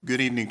Good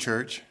evening,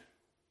 church.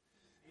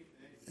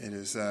 It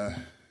is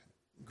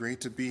great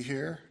to be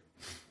here.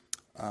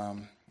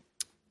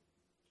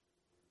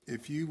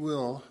 If you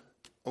will,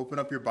 open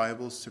up your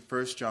Bibles to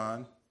 1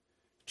 John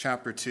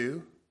chapter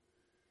 2.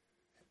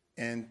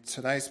 And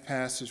tonight's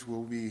passage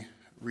will be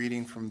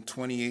reading from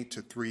 28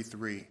 to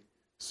 3:3.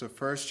 So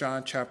 1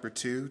 John chapter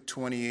 2,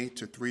 28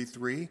 to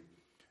 3:3.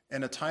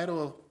 And the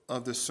title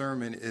of the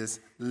sermon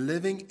is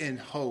Living in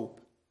Hope,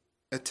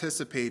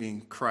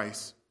 Anticipating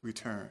Christ's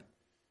Return.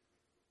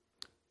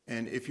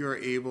 And if you are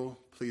able,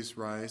 please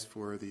rise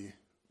for the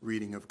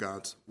reading of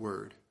God's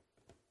word.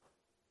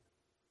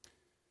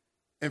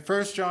 In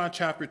 1 John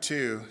chapter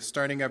 2,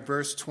 starting at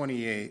verse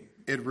 28,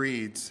 it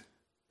reads,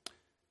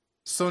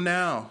 "So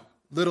now,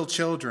 little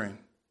children,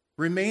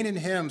 remain in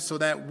him so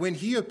that when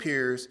he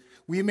appears,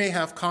 we may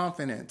have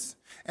confidence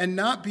and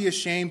not be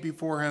ashamed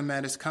before him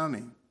at his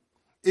coming.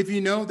 If you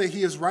know that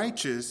he is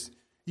righteous,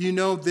 you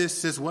know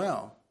this as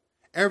well.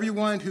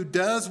 Everyone who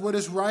does what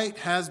is right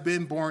has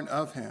been born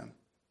of him.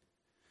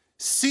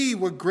 See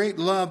what great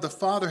love the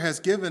Father has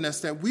given us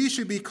that we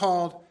should be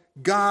called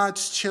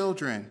God's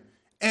children,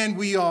 and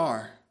we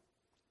are.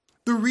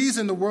 The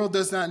reason the world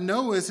does not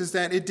know us is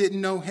that it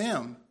didn't know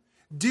him.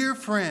 Dear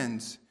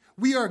friends,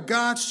 we are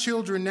God's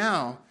children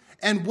now,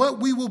 and what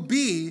we will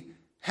be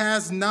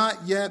has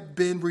not yet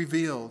been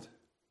revealed.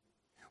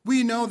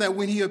 We know that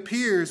when he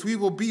appears, we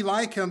will be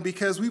like him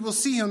because we will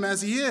see him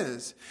as he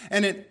is.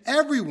 And in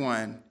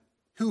everyone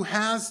who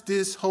has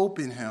this hope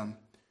in him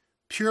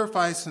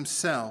purifies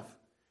himself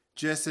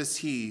just as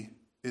he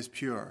is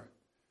pure."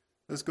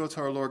 Let's go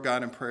to our Lord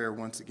God in prayer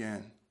once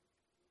again.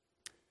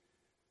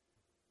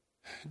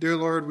 Dear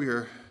Lord,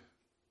 we're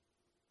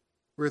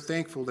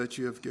thankful that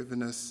you have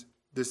given us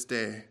this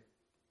day.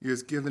 You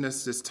have given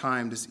us this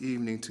time this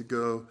evening to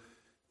go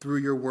through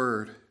your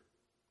word.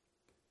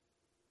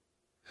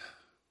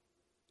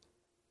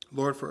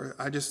 Lord,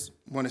 I just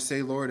want to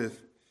say, Lord, I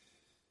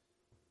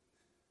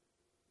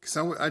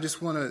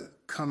just want to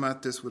come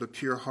at this with a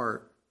pure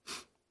heart,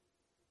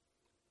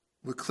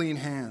 with clean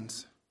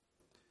hands.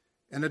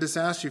 And I just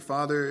ask you,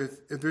 Father,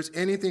 if there's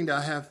anything that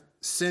I have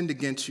sinned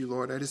against you,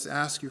 Lord, I just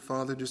ask you,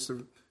 Father, just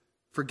to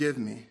forgive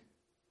me.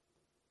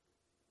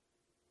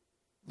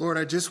 Lord,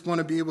 I just want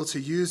to be able to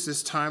use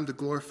this time to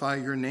glorify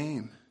your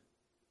name.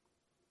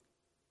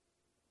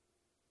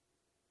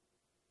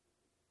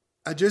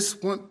 I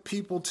just want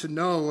people to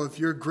know of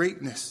your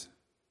greatness,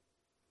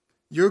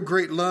 your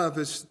great love,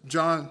 as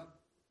John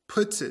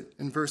puts it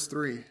in verse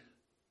 3.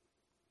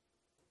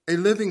 A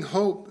living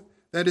hope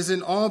that is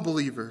in all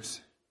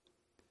believers.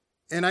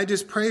 And I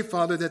just pray,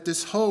 Father, that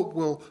this hope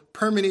will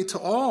permeate to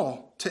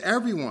all, to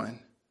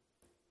everyone.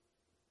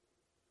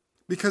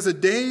 Because a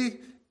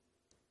day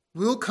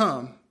will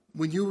come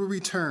when you will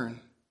return.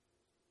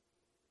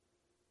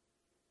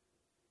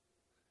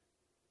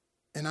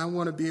 And I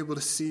want to be able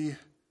to see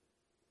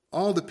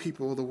all the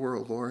people of the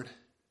world, Lord.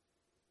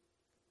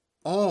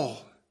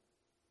 All.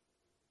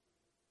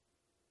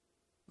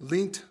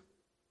 Linked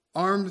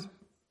arms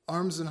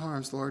and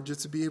arms, Lord,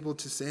 just to be able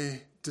to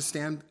say, to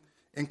stand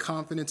in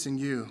confidence in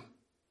you.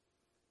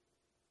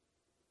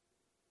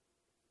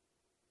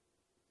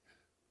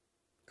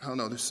 I don't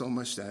know, there's so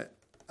much that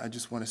I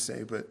just want to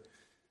say, but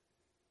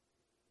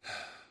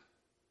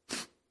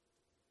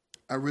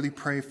I really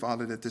pray,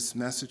 Father, that this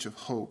message of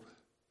hope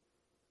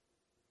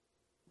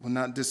will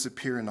not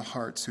disappear in the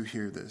hearts who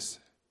hear this.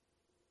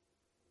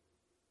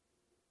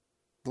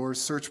 Lord,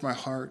 search my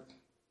heart.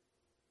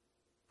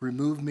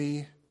 Remove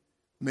me.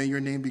 May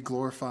your name be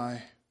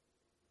glorified.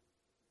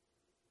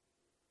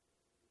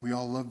 We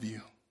all love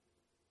you,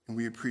 and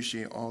we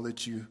appreciate all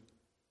that you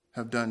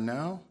have done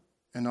now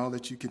and all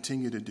that you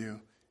continue to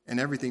do and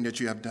everything that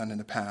you have done in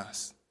the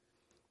past.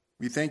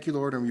 We thank you,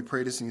 Lord, and we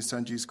pray this in your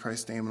Son, Jesus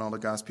Christ's name, and all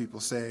of God's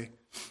people say,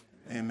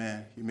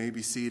 amen. You may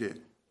be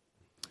seated.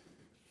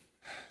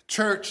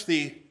 Church,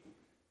 the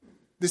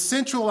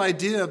central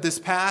idea of this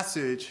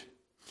passage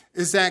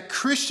is that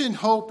Christian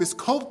hope is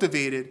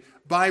cultivated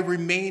by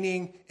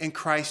remaining in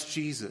Christ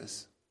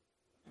Jesus.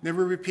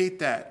 Never repeat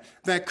that.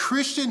 That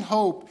Christian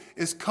hope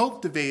is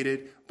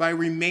cultivated by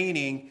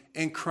remaining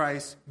in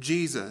Christ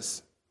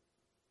Jesus.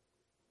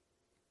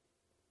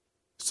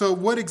 So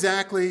what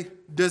exactly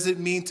does it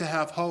mean to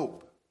have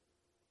hope?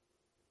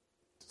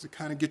 To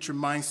kind of get your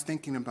minds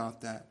thinking about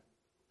that.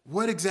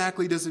 What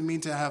exactly does it mean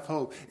to have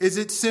hope? Is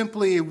it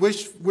simply a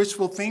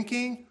wishful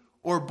thinking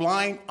or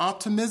blind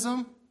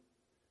optimism?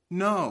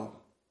 No.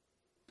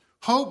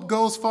 Hope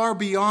goes far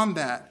beyond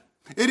that.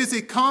 It is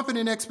a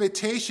confident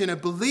expectation, a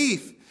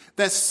belief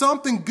that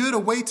something good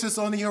awaits us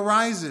on the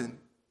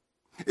horizon.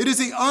 It is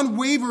an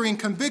unwavering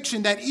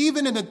conviction that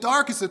even in the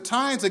darkest of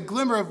times, a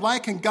glimmer of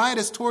light can guide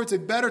us towards a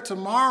better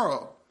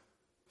tomorrow.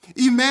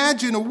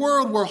 Imagine a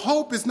world where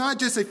hope is not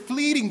just a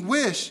fleeting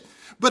wish,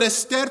 but a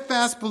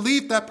steadfast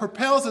belief that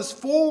propels us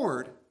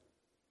forward.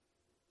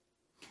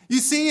 You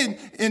see,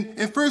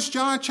 in 1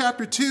 John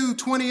chapter 2,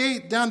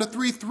 28 down to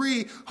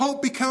 3:3,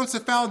 hope becomes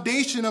the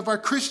foundation of our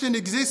Christian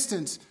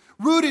existence,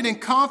 rooted in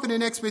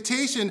confident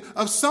expectation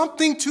of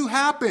something to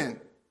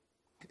happen.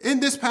 In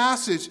this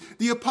passage,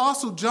 the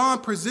Apostle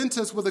John presents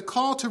us with a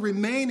call to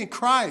remain in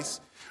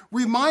Christ,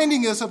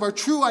 reminding us of our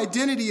true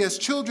identity as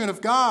children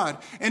of God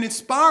and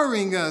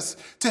inspiring us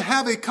to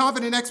have a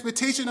confident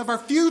expectation of our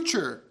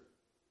future.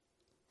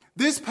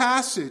 This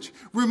passage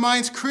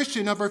reminds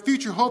Christians of our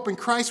future hope in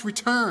Christ's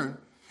return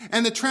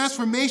and the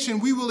transformation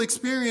we will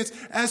experience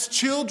as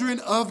children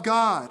of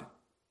God.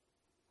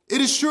 It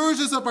assures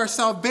us of our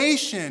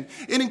salvation.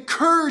 It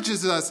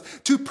encourages us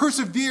to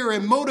persevere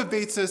and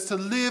motivates us to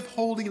live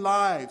holy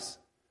lives.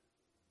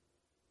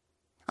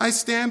 I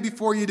stand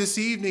before you this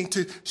evening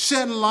to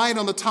shed light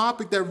on the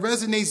topic that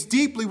resonates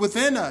deeply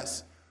within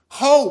us.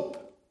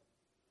 Hope.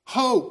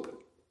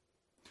 Hope.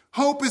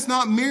 Hope is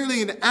not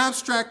merely an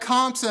abstract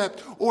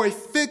concept or a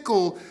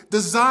fickle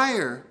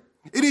desire.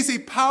 It is a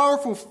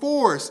powerful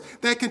force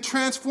that can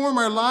transform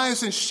our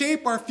lives and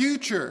shape our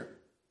future.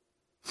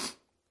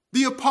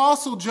 The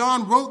Apostle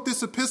John wrote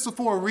this epistle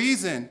for a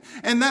reason,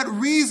 and that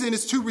reason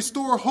is to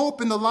restore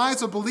hope in the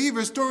lives of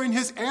believers during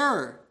his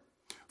era.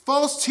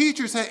 False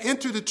teachers had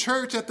entered the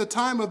church at the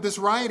time of this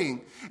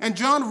writing, and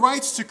John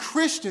writes to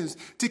Christians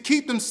to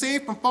keep them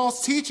safe from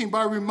false teaching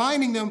by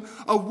reminding them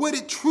of what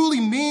it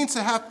truly means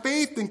to have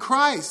faith in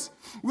Christ,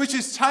 which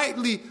is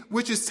tightly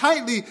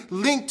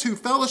linked to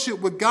fellowship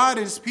with God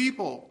and his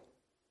people.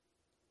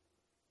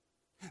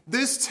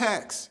 This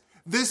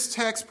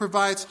text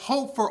provides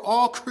hope for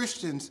all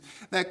Christians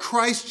that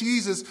Christ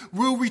Jesus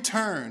will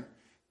return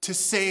to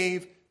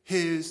save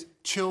his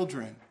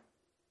children.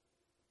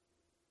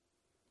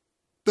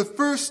 The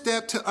first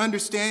step to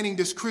understanding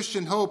this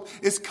Christian hope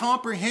is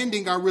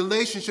comprehending our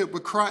relationship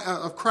with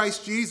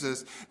Christ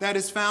Jesus that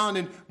is found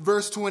in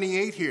verse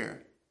 28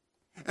 here.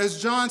 As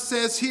John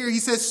says here, he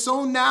says,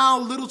 "So now,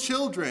 little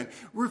children,"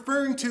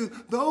 referring to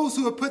those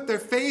who have put their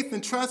faith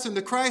and trust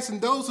into Christ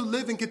and those who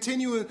live in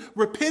continual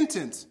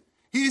repentance.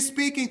 He is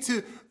speaking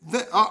to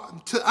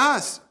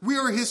us. We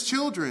are his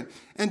children.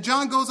 And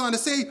John goes on to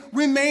say,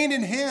 "Remain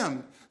in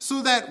him,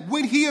 so that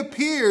when he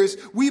appears,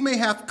 we may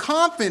have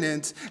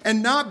confidence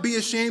and not be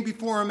ashamed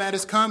before him at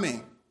his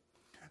coming."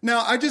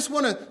 Now, I just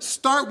want to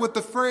start with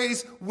the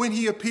phrase, "when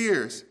he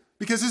appears,"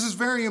 because this is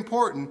very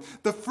important.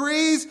 The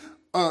phrase,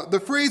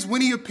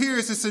 "when he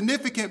appears," is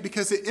significant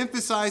because it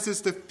emphasizes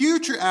the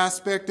future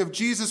aspect of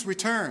Jesus'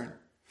 return.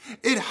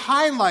 It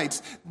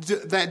highlights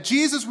that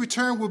Jesus'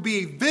 return will be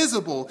a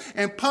visible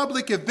and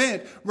public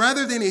event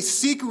rather than a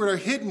secret or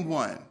hidden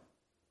one.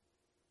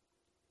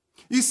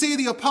 You see,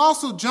 the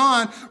Apostle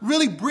John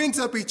really brings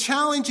up a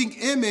challenging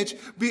image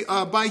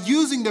by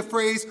using the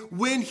phrase,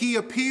 "when he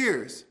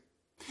appears."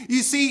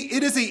 You see,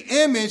 it is an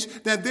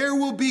image that there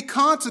will be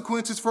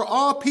consequences for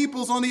all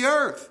peoples on the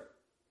earth.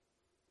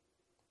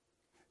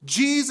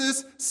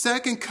 Jesus'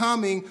 second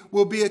coming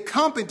will be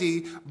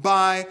accompanied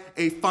by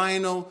a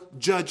final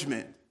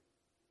judgment.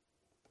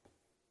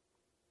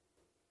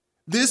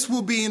 This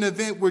will be an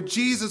event where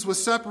Jesus will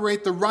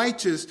separate the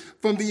righteous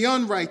from the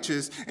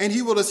unrighteous, and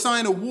he will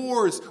assign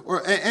awards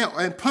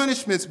and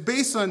punishments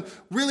based on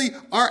really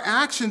our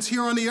actions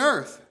here on the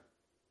earth.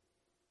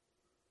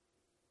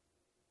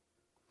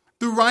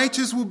 The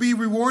righteous will be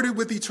rewarded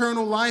with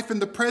eternal life in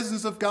the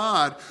presence of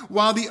God,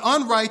 while the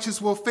unrighteous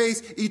will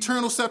face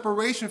eternal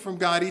separation from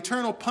God,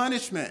 eternal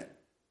punishment.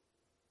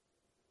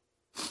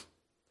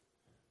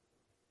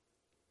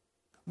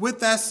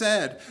 With that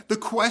said, the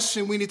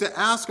question we need to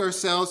ask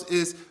ourselves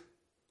is,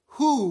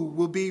 who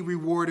will be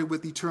rewarded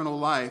with eternal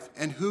life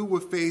and who will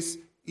face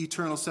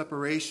eternal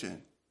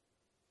separation?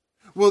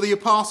 Well, the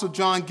Apostle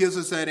John gives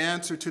us that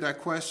answer to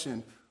that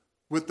question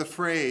with the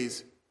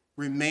phrase,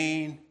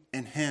 "remain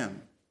in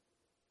him."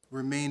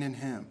 Remain in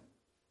him.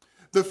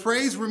 The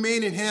phrase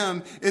 "remain in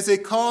him" is a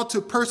call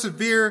to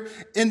persevere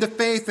in the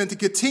faith and to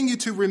continue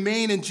to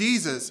remain in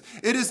Jesus.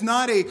 It is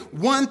not a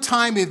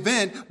one-time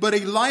event, but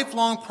a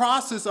lifelong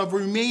process of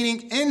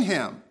remaining in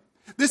him.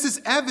 This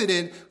is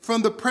evident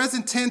from the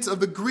present tense of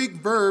the Greek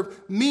verb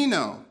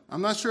meno.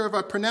 I'm not sure if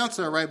I pronounced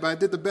that right, but I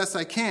did the best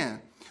I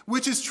can,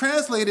 which is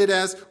translated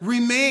as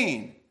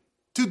remain,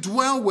 to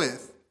dwell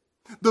with.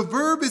 The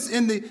verb is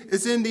in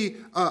the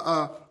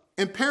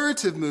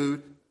imperative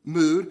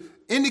mood,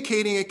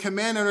 indicating a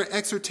command or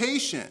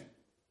exhortation.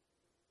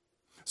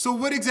 So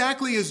what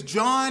exactly is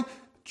John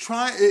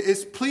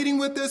is pleading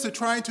with us or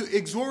trying to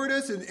exhort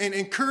us and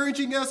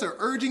encouraging us or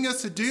urging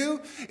us to do?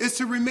 Is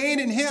to remain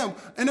in him.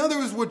 In other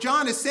words, what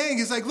John is saying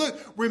is like, look,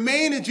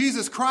 remain in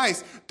Jesus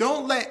Christ.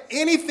 Don't let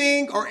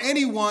anything or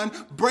anyone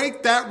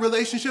break that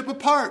relationship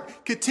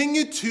apart.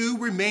 Continue to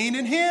remain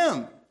in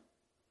him.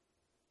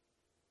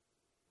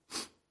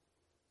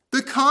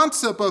 The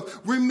concept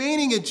of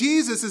remaining in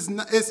Jesus is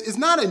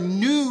not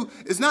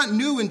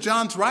new in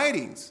John's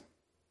writings.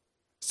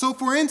 So,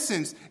 for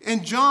instance,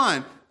 in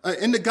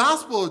the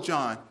Gospel of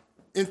John,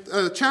 in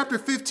chapter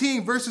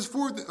 15, verses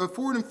 4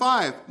 and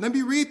 5, let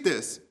me read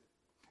this.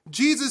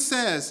 Jesus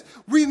says,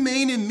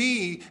 "Remain in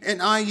me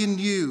and I in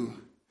you.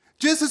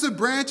 Just as a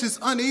branch is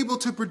unable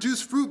to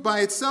produce fruit by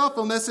itself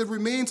unless it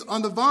remains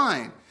on the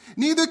vine,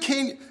 neither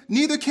can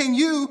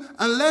you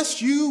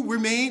unless you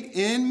remain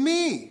in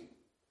me.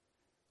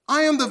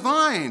 I am the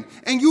vine,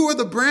 and you are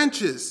the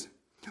branches.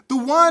 The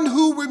one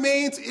who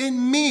remains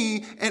in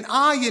me and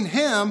I in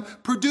him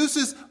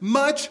produces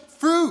much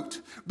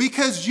fruit,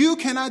 because you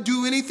cannot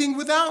do anything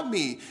without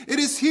me. It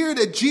is here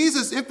that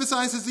Jesus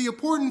emphasizes the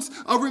importance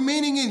of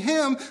remaining in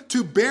him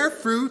to bear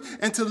fruit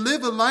and to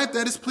live a life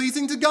that is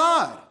pleasing to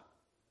God.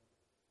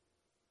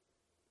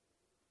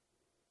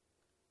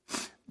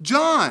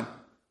 John,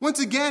 once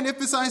again,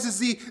 emphasizes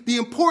the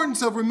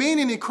importance of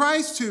remaining in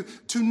Christ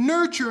to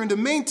nurture and to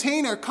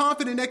maintain our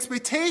confident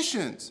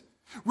expectations.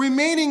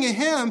 Remaining in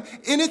him,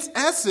 in its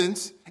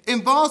essence,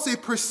 involves a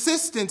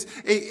persistent,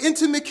 a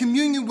intimate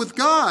communion with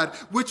God,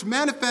 which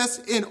manifests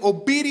in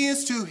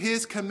obedience to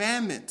his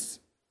commandments.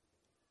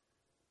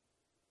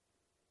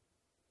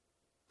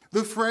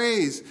 The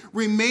phrase,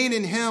 remain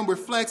in him,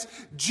 reflects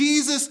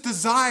Jesus'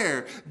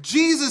 desire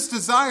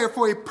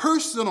for a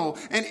personal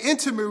and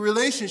intimate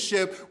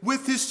relationship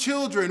with his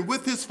children,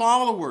 with his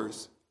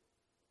followers.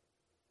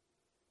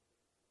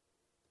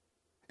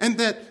 And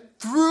that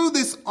through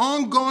this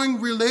ongoing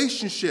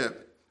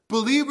relationship,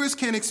 believers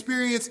can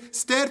experience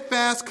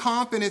steadfast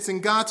confidence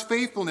in God's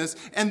faithfulness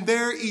and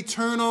their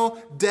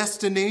eternal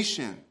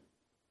destination.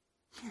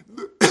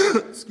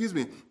 Excuse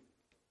me.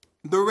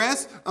 The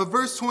rest of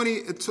verse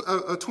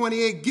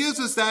 28 gives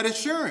us that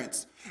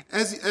assurance.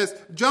 As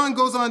John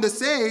goes on to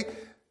say,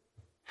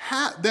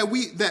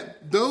 that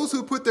those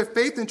who put their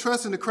faith and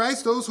trust into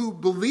Christ, those who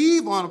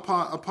believe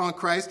upon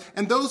Christ,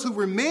 and those who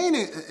remain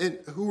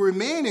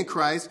in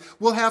Christ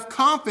will have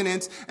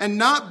confidence and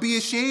not be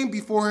ashamed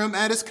before him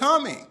at his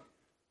coming.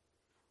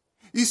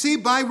 You see,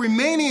 by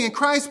remaining in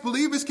Christ,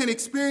 believers can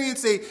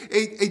experience a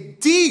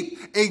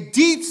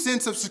deep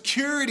sense of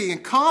security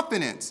and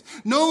confidence,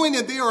 knowing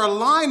that they are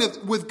aligned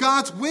with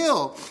God's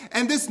will.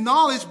 And this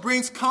knowledge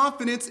brings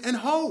confidence and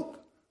hope.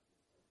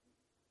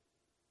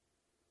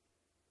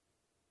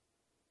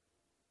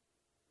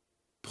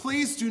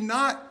 Please do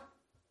not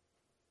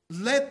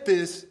let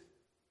this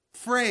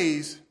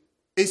phrase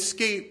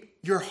escape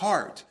your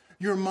heart,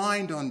 your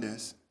mind on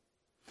this.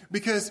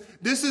 Because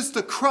this is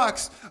the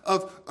crux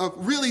of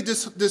really of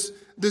the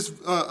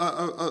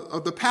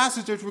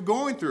passage that we're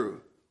going through.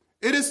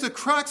 It is the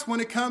crux when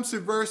it comes to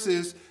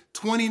verses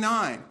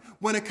 29,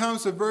 when it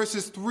comes to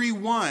verses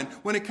 3:1,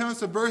 when it comes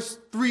to verse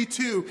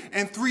 3:2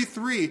 and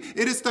 3:3.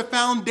 It is the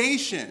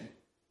foundation.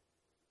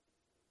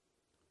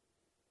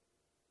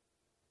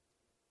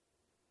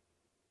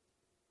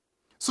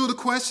 So the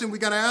question we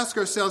got to ask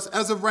ourselves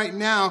as of right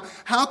now,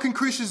 how can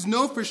Christians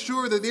know for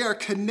sure that they are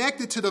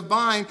connected to the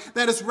vine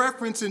that is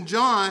referenced in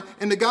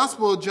the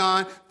Gospel of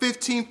John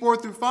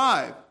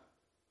 15:4-5?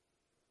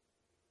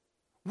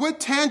 What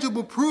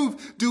tangible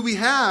proof do we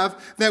have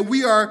that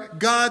we are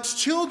God's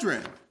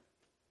children?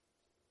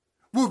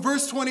 Well,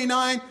 verse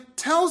 29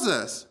 tells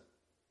us.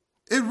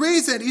 It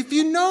reads that if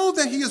you know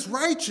that he is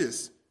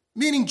righteous,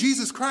 meaning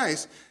Jesus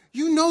Christ,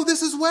 you know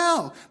this as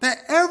well,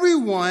 that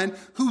everyone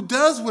who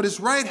does what is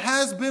right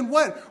has been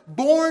what?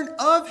 Born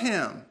of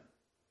him.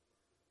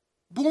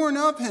 Born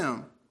of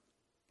him.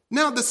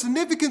 Now, the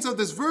significance of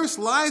this verse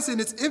lies in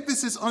its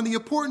emphasis on the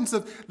importance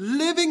of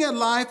living a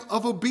life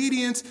of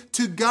obedience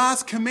to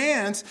God's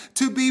commands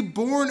to be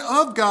born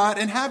of God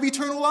and have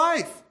eternal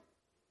life.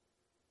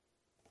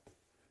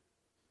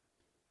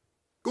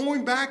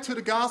 Going back to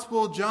the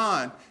Gospel of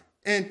John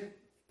in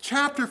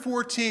chapter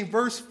 14,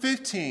 verse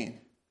 15,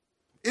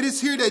 it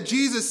is here that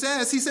Jesus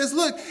says, he says,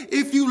 look,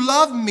 if you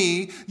love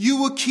me, you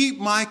will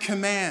keep my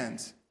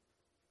commands.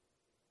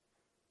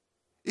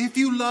 If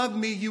you love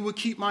me, you will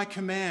keep my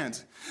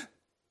commands.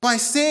 By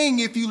saying,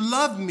 if you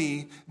love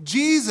me,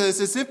 Jesus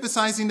is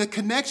emphasizing the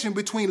connection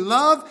between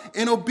love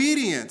and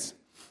obedience.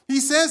 He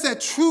says that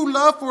true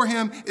love for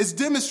him is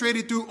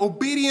demonstrated through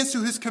obedience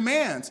to his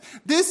commands.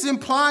 This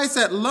implies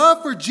that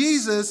love for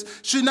Jesus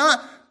should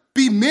not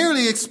be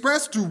merely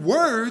expressed through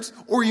words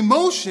or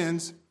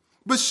emotions,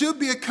 but should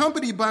be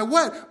accompanied by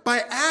what?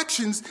 By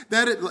actions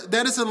that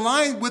is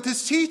aligned with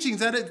his teachings,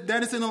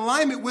 that is in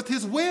alignment with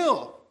his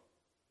will.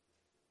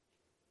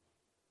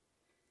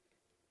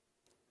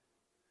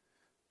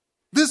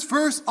 This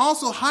verse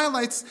also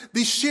highlights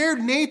the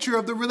shared nature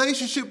of the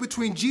relationship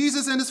between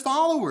Jesus and his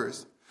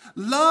followers.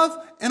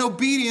 Love and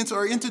obedience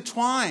are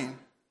intertwined,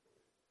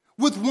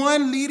 with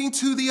one leading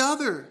to the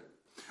other.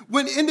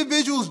 When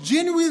individuals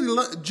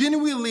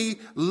genuinely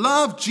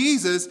love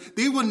Jesus,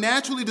 they will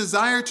naturally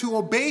desire to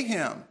obey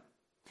him.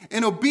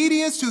 And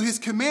obedience to his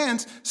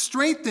commands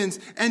strengthens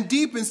and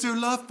deepens their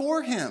love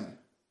for him.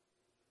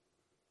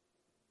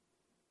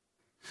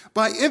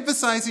 By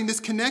emphasizing this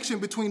connection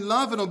between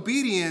love and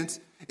obedience,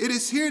 it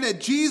is here that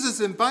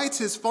Jesus invites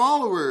his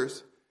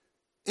followers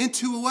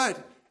into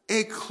what?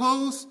 A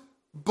close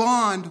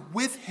bond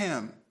with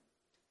him.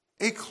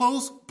 A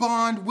close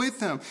bond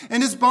with him.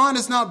 And this bond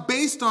is not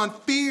based on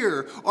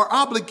fear or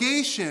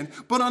obligation,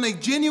 but on a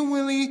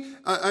genuine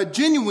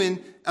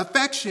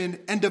affection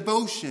and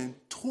devotion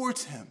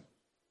towards him.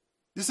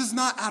 This is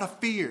not out of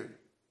fear.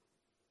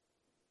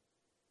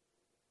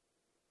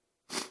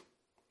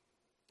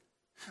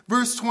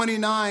 Verse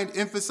 29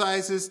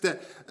 emphasizes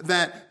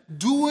that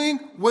doing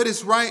what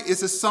is right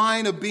is a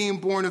sign of being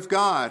born of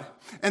God,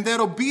 and that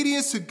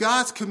obedience to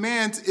God's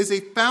commands is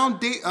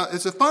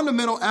a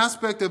fundamental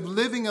aspect of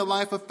living a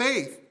life of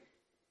faith.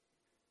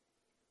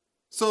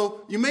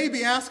 So you may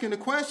be asking the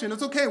question,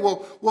 it's okay,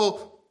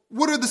 well,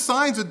 what are the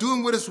signs of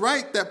doing what is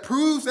right that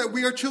proves that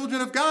we are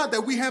children of God,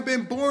 that we have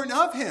been born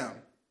of him?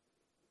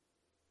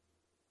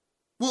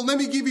 Well, let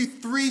me give you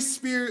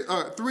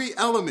three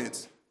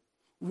elements.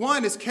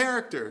 One is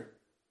character.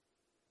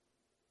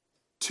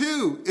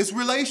 Two is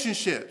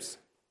relationships.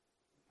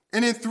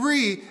 And then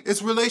three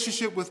is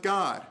relationship with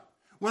God.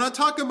 When I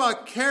talk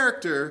about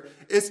character,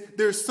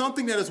 there's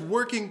something that is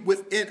working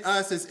within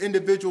us as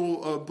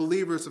individual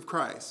believers of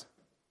Christ.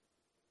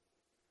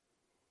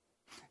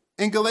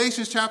 In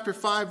Galatians chapter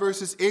 5,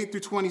 verses 8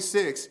 through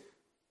 26,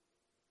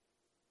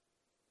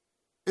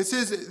 it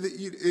says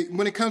that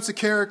when it comes to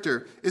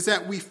character, is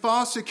that we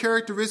foster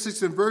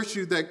characteristics and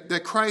virtue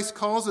that Christ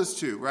calls us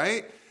to,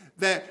 right?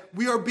 That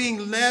we are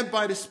being led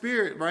by the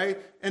Spirit, right?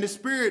 And the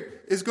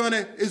Spirit is going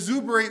to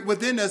exuberate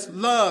within us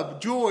love,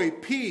 joy,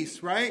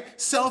 peace, right?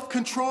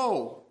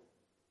 Self-control.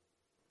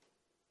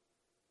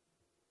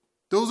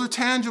 Those are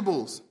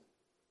tangibles.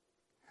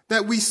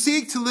 That we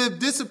seek to live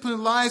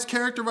disciplined lives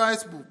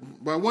characterized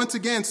by, once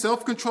again,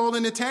 self-control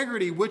and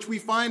integrity, which we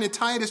find in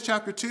Titus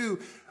chapter 2,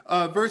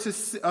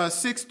 verses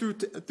 6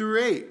 through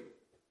 8.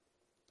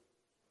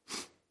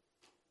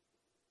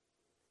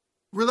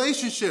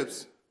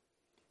 Relationships.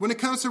 When it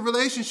comes to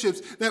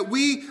relationships, that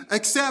we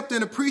accept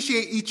and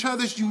appreciate each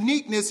other's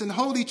uniqueness and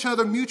hold each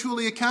other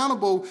mutually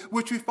accountable,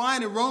 which we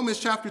find in Romans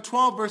chapter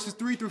 12, verses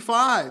 3 through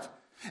 5.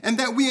 And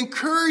that we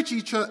encourage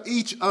each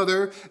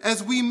other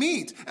as we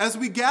meet, as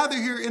we gather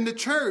here in the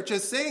church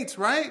as saints,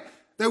 right?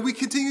 That we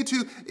continue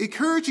to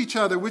encourage each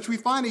other, which we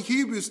find in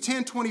Hebrews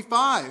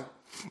 10:25.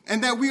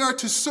 And that we are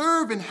to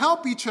serve and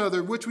help each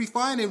other, which we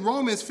find in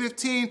Romans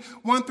 15,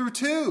 1 through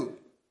 2.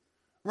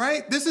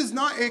 Right? This is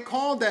not a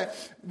call that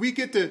we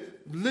get to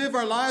live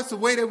our lives the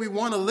way that we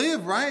want to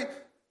live, right?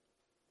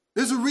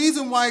 There's a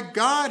reason why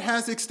God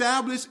has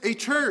established a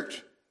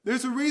church.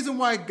 There's a reason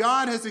why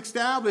God has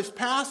established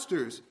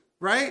pastors.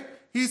 Right?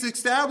 He's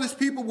established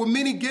people with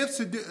many gifts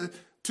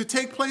to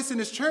take place in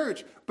his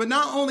church. But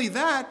not only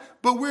that,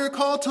 but we're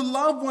called to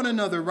love one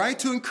another, right?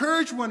 To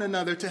encourage one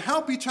another, to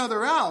help each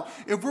other out.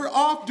 If we're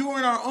off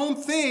doing our own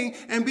thing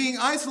and being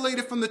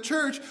isolated from the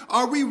church,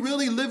 are we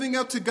really living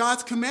up to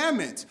God's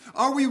commandments?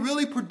 Are we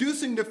really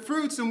producing the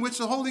fruits in which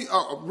the Holy,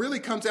 really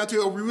comes down to,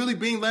 are we really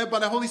being led by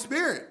the Holy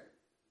Spirit?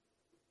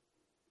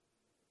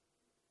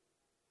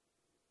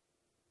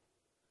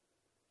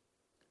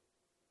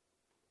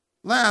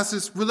 Last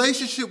is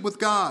relationship with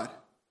God.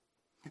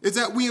 Is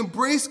that we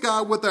embrace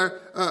God with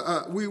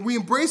we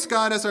embrace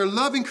God as our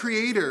loving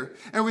creator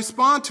and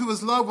respond to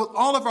his love with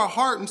all of our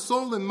heart and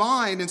soul and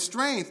mind and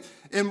strength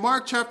in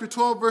Mark chapter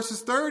 12,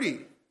 verses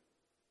 30.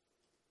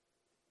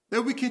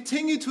 That we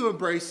continue to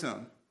embrace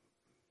him.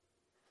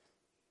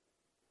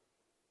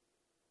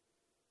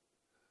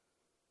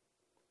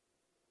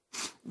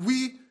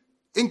 We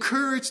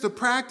encourage the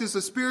practice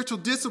of spiritual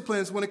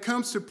disciplines when it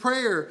comes to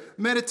prayer,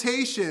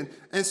 meditation,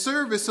 and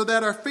service so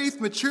that our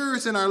faith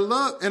matures and our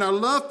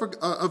love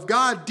of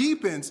God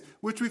deepens,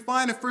 which we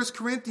find in 1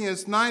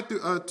 Corinthians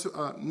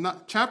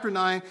chapter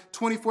 9,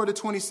 24 to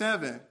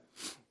 27.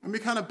 Let me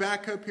kind of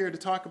back up here to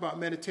talk about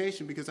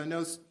meditation because I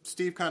know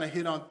Steve kind of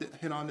hit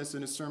on this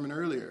in his sermon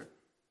earlier.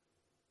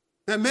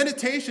 That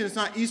meditation is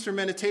not Easter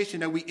meditation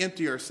that we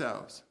empty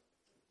ourselves.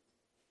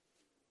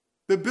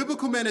 The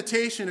biblical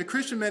meditation, the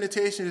Christian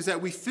meditation, is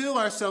that we fill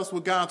ourselves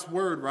with God's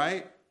word,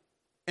 right?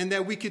 And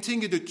that we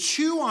continue to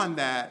chew on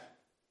that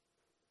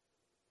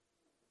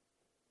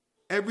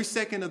every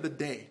second of the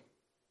day.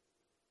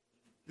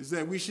 Is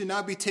that we should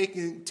not be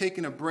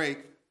taking a break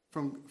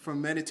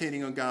from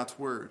meditating on God's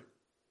word.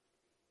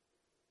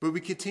 But we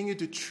continue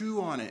to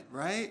chew on it,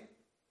 right?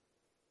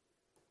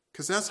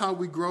 Because that's how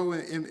we grow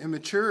in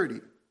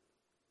maturity.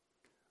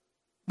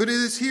 But it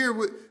is here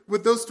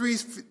with those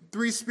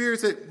three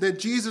spirits that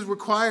Jesus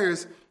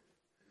requires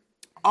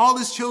all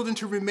his children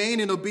to remain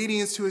in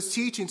obedience to his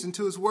teachings and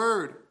to his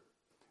word.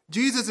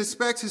 Jesus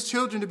expects his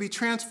children to be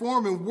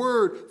transformed in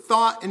word,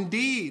 thought, and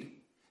deed.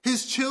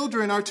 His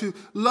children are to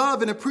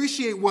love and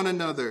appreciate one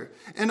another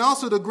and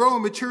also to grow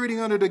in maturity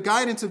under the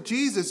guidance of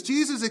Jesus.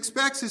 Jesus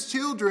expects his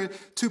children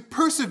to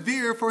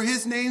persevere for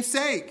his name's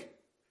sake.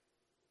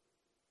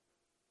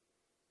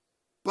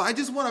 But I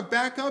just want to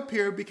back up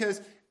here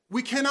because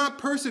we cannot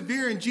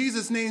persevere in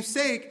Jesus' name's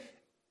sake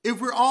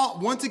if we're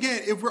off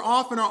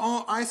in our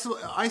own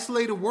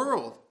isolated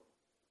world.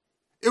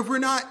 If we're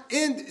not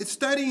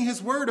studying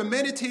his word or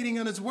meditating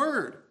on his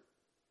word.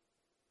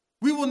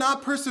 We will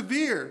not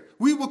persevere.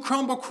 We will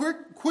crumble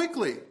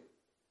quickly.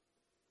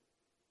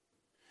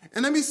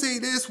 And let me say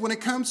this when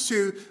it comes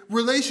to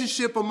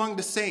relationship among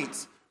the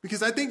saints,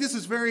 because I think this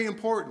is very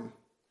important.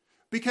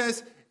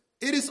 Because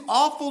it is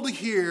awful to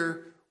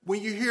hear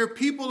when you hear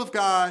people of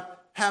God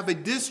have a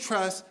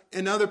distrust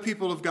in other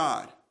people of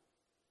God.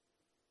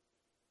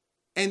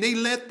 And they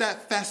let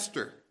that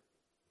fester.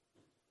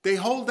 They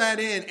hold that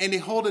in and they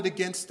hold it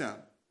against them.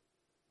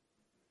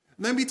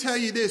 Let me tell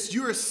you this,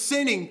 you are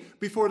sinning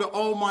before the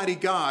Almighty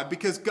God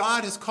because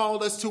God has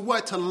called us to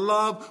what? To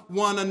love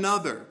one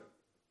another.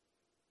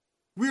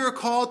 We are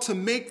called to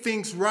make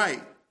things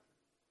right.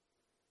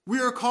 We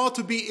are called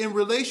to be in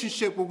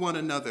relationship with one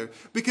another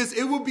because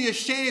it would be a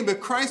shame if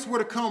Christ were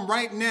to come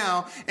right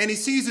now and he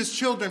sees his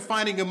children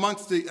fighting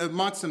amongst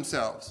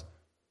themselves.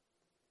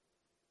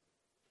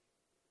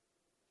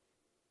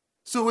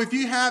 So if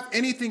you have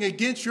anything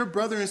against your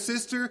brother and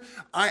sister,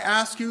 I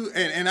ask you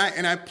and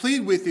I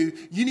plead with you,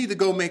 you need to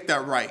go make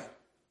that right.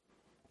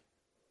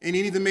 And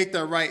you need to make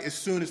that right as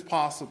soon as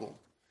possible.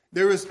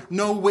 There is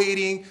no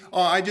waiting.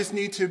 Oh, I just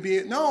need to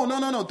be. No.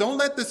 Don't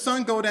let the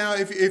sun go down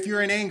if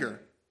you're in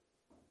anger.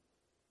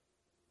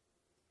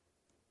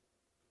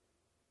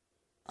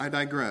 I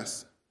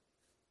digress.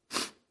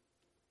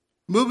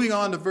 Moving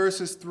on to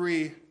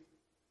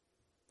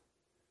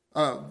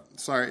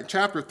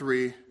chapter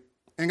 3.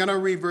 I'm going to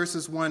read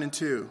verses 1 and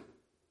 2.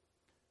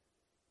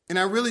 And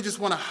I really just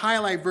want to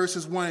highlight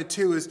verses 1 and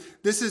 2 is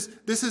this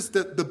is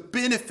the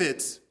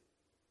benefits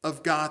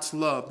of God's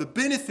love, the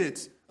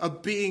benefits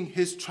of being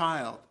his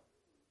child.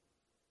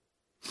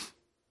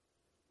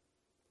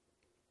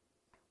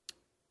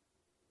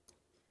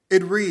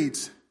 It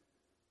reads,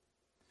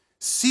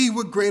 "See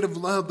what great of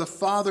love the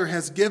Father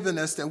has given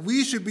us that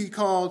we should be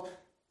called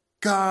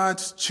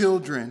God's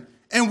children."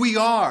 And we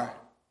are.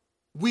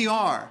 We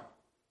are.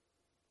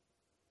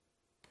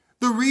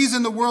 The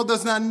reason the world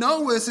does not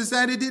know us is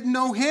that it didn't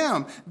know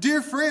him.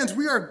 Dear friends,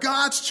 we are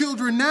God's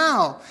children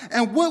now,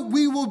 and what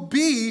we will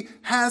be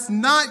has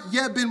not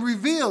yet been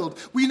revealed.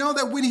 We know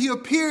that when he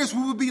appears,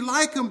 we will be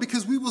like him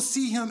because we will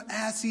see him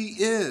as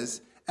he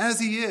is.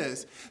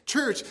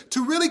 Church,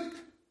 to really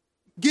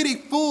get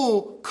a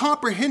full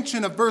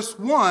comprehension of verse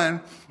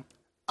 1,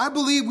 I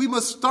believe we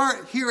must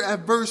start here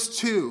at verse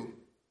 2.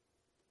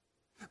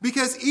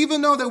 Because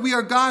even though that we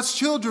are God's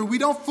children, we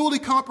don't fully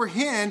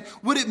comprehend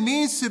what it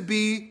means to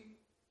be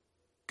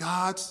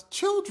God's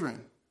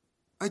children,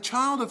 a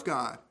child of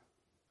God.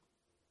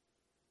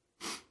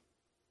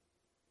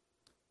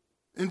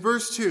 In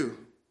verse 2,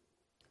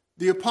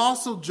 the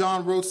Apostle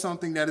John wrote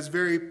something that is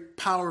very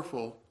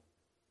powerful.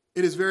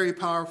 It is very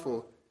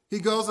powerful. He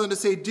goes on to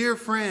say, "Dear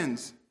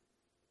friends,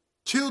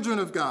 children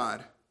of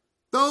God,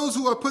 those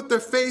who have put their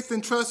faith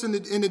and trust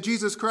into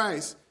Jesus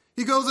Christ."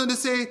 He goes on to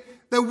say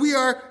that we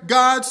are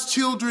God's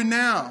children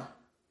now.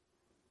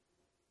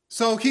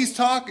 So he's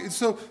talking,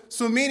 so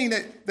meaning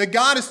that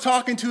God is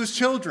talking to his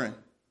children.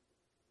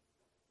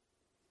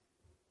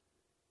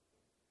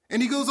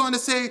 And he goes on to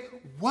say,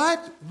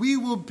 what we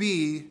will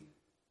be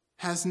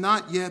has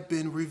not yet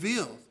been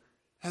revealed.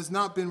 Has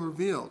not been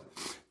revealed.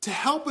 To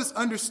help us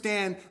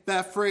understand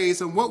that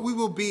phrase and what we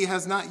will be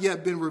has not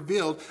yet been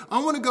revealed, I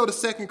want to go to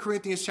 2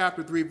 Corinthians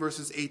chapter 3,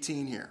 verses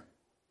 18 here.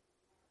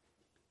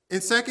 In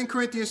 2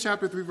 Corinthians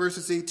chapter 3,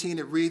 verses 18,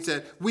 it reads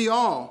that we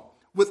all,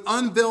 with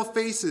unveiled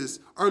faces,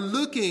 are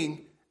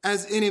looking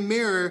as in a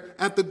mirror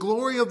at the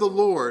glory of the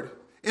Lord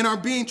and are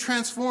being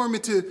transformed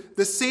into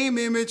the same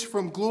image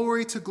from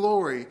glory to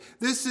glory.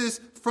 This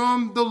is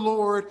from the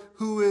Lord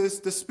who is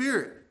the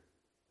Spirit.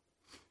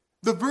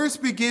 The verse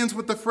begins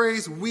with the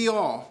phrase "we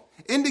all,"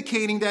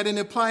 indicating that it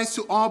applies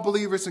to all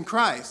believers in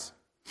Christ.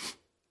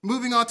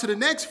 Moving on to the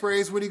next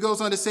phrase, when he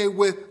goes on to say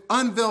 "with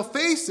unveiled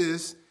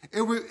faces,"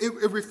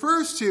 it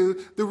refers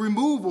to the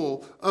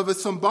removal of a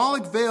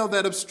symbolic veil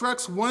that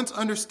obstructs one's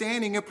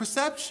understanding and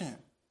perception.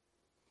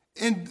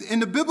 In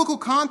the biblical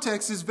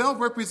context, this veil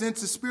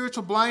represents a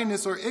spiritual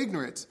blindness or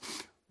ignorance.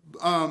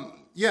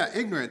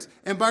 Ignorance.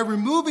 And by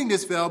removing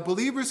this veil,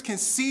 believers can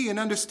see and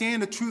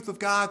understand the truth of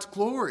God's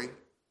glory.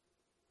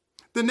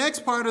 The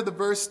next part of the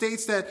verse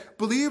states that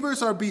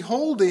believers are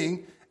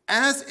beholding,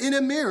 as in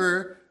a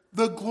mirror,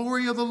 the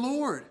glory of the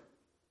Lord.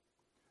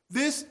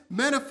 This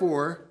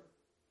metaphor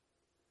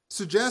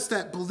suggests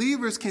that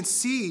believers can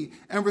see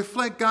and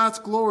reflect God's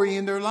glory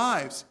in their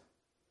lives.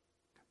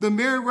 The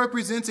mirror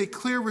represents a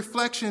clear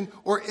reflection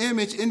or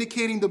image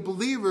indicating the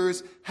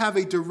believers have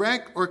a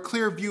direct or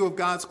clear view of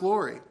God's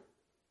glory.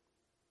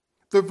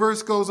 The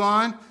verse goes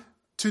on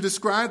to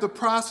describe the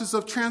process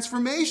of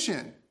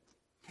transformation.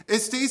 It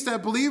states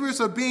that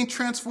believers are being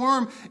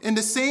transformed in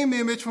the same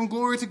image from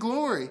glory to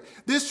glory.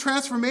 This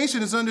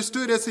transformation is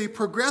understood as a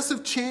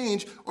progressive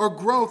change or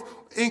growth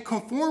in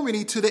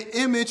conformity to the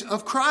image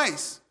of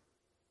Christ.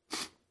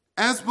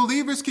 As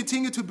believers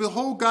continue to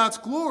behold God's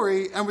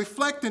glory and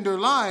reflect in their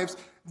lives,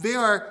 they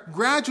are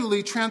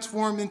gradually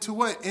transformed into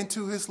what?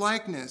 Into his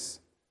likeness.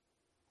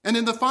 And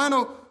in the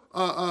final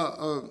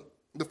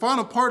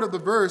part of the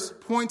verse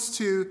points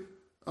to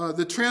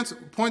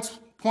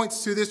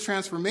points to this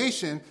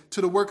transformation, to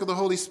the work of the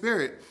Holy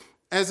Spirit.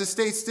 As it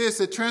states this,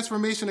 that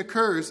transformation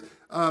occurs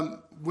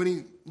when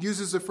he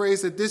uses the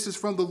phrase that this is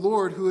from the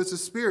Lord who is the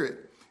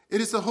Spirit.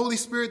 It is the Holy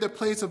Spirit that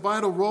plays a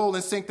vital role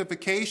in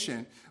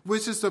sanctification,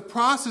 which is the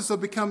process of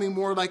becoming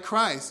more like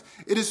Christ.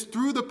 It is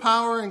through the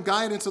power and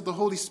guidance of the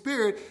Holy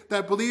Spirit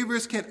that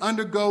believers can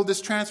undergo this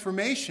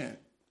transformation.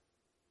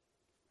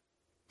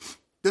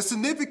 The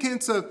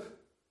significance of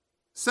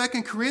 2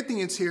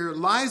 Corinthians here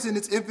lies in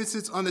its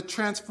emphasis on the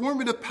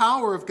transformative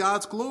power of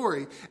God's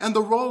glory and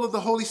the role of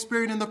the Holy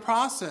Spirit in the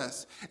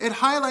process. It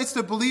highlights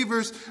the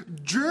believer's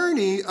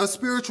journey of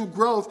spiritual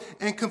growth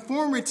and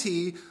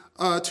conformity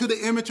to the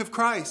image of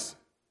Christ.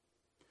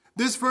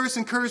 This verse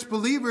encourages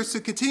believers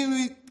to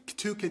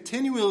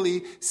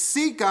continually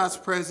seek God's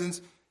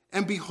presence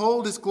and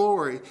behold his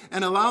glory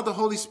and allow the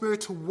Holy Spirit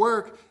to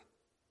work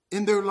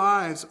in their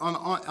lives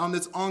on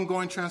this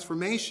ongoing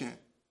transformation.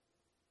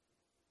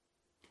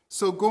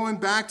 So going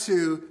back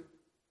to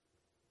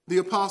the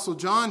Apostle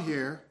John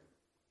here,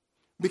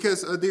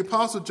 because the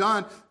Apostle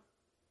John,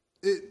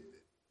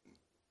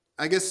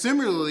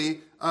 similarly,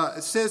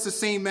 says the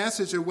same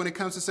message when it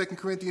comes to 2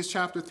 Corinthians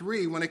chapter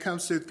 3, when it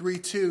comes to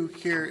 3:2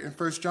 here in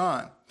 1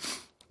 John.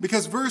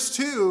 Because verse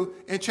 2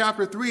 in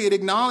chapter 3, it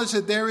acknowledges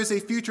that there is a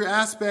future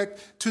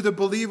aspect to the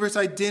believer's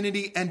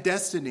identity and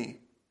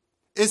destiny.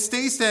 It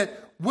states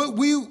that what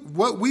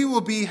we will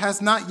be has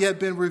not yet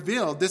been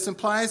revealed. This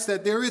implies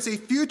that there is a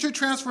future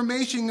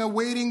transformation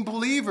awaiting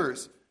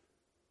believers.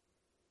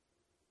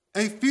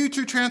 A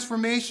future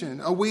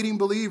transformation awaiting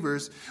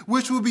believers,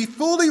 which will be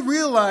fully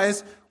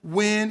realized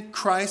when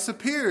Christ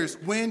appears,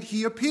 when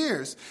he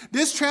appears.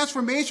 This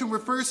transformation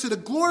refers to the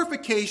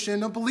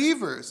glorification of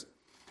believers,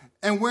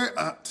 and where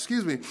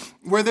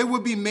they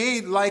will be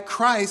made like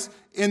Christ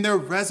in their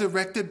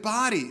resurrected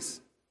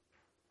bodies.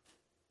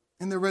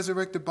 And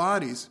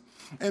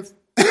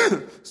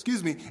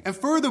and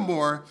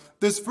furthermore,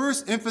 this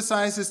verse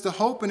emphasizes the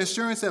hope and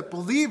assurance that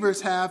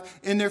believers have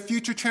in their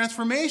future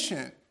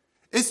transformation.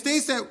 It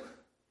states that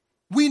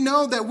we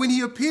know that when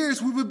he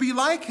appears, we will be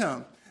like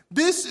him.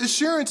 This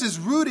assurance is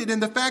rooted in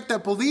the fact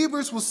that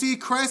believers will see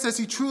Christ as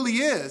he truly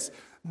is.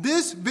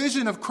 This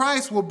vision of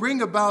Christ will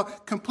bring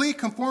about complete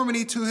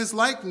conformity to his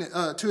likeness,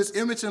 to his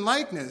image and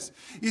likeness.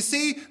 You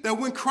see that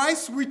when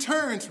Christ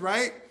returns,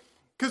 right?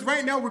 Because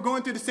right now we're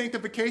going through the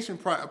sanctification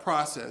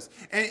process.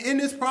 And in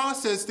this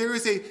process, there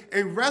is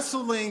a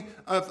wrestling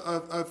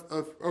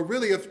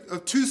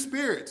of two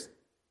spirits.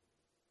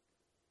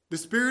 The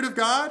Spirit of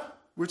God,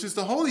 which is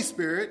the Holy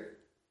Spirit,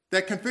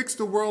 that convicts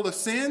the world of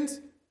sins,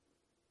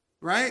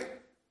 right?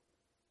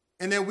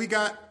 And then we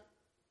got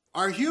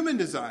our human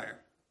desire.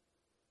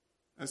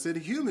 I said a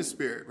human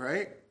spirit,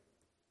 right?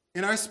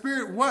 And our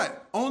spirit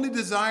what? Only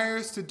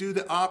desires to do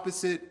the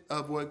opposite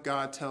of what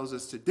God tells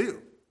us to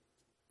do.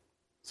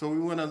 So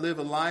we want to live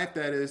a life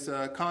that is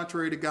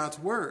contrary to God's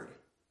word.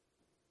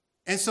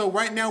 And so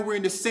right now we're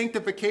in the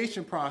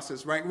sanctification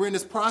process, right? We're in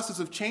this process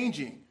of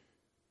changing.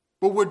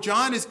 But what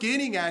John is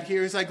getting at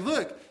here is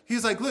look,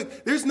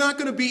 there's not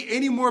going to be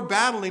any more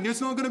battling.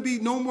 There's not going to be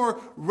no more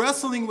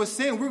wrestling with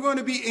sin. We're going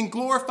to be in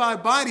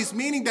glorified bodies,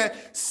 meaning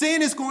that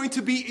sin is going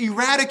to be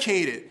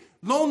eradicated.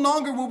 No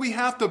longer will we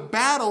have to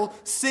battle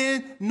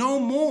sin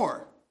no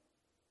more.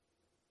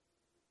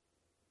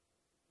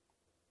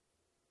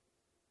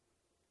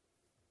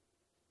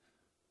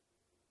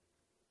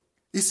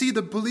 You see,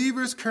 the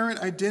believer's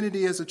current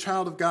identity as a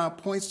child of God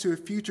points to a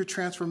future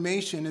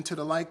transformation into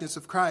the likeness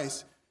of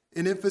Christ.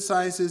 It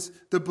emphasizes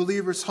the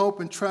believer's hope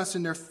and trust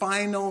in their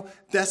final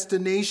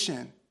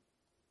destination.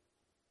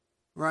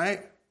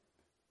 Right?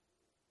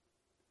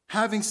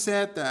 Having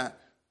said that,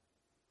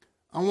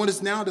 I want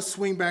us now to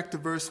swing back to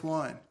verse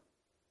 1.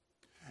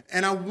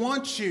 And I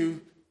want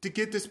you to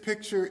get this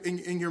picture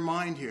in your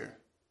mind here.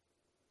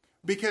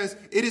 Because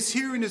it is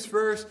here in this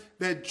verse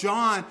that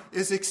John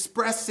is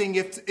expressing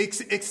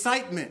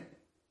excitement.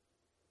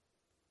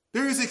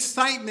 There is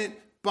excitement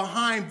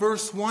behind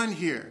verse 1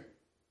 here.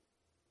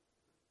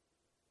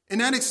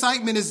 And that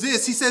excitement is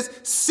this. He says,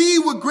 see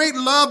what great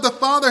love the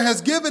Father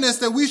has given us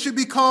that we should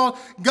be called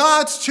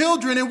God's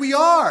children, and we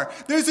are.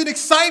 There's an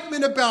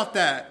excitement about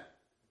that.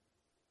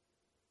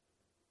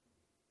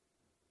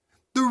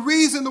 The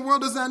reason the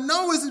world does not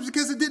know is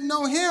because it didn't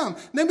know him.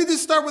 Let me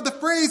just start with the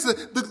phrase,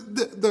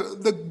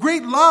 the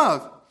great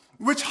love,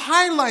 which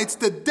highlights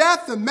the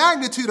depth and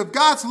magnitude of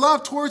God's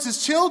love towards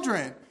his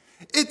children.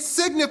 It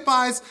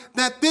signifies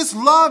that this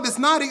love is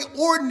not an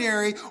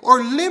ordinary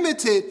or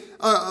limited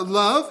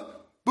love,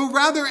 but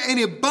rather an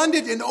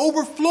abundant and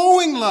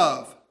overflowing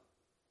love.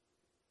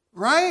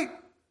 Right?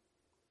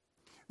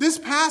 This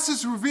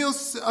passage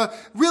reveals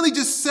really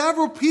just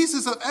several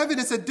pieces of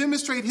evidence that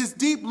demonstrate his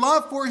deep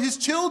love for his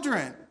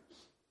children.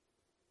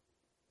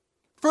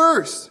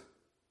 First,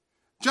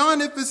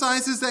 John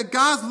emphasizes that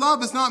God's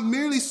love is not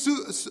merely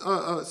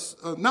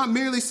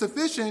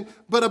sufficient,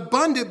 but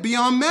abundant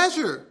beyond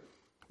measure.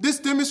 This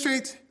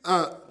demonstrates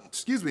the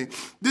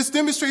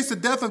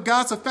depth of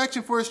God's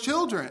affection for his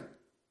children.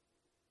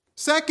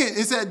 Second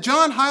is that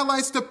John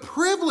highlights the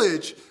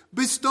privilege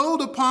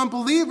bestowed upon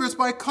believers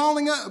by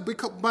calling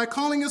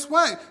us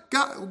what?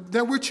 God,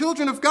 that we're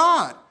children of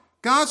God,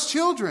 God's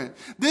children.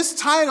 This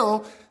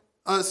title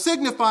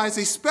signifies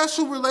a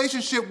special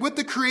relationship with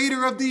the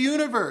creator of the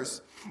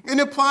universe. It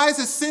implies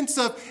a sense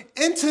of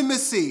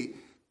intimacy,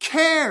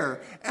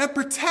 care, and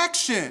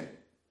protection.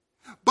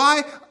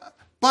 By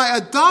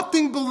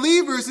adopting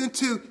believers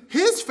into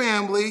his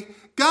family,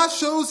 God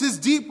shows his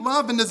deep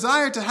love and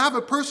desire to have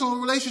a personal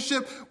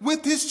relationship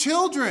with his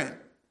children.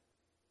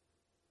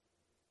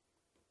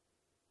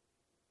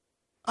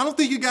 I don't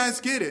think you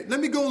guys get it. Let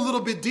me go a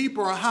little bit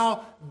deeper on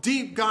how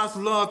deep God's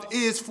love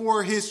is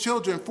for his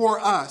children, for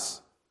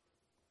us.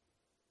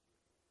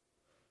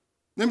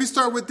 Let me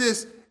start with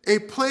this. A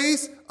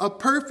place of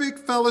perfect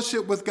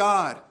fellowship with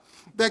God.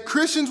 That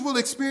Christians will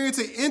experience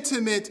an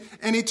intimate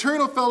and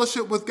eternal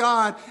fellowship with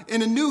God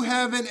in a new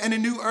heaven and a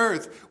new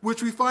earth,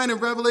 which we find in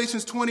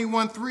Revelations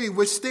 21:3,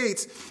 which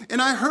states,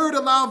 "And I heard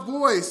a loud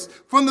voice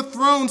from the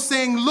throne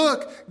saying,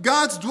 'Look,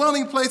 God's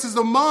dwelling place is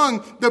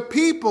among the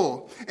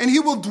people, and he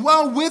will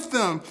dwell with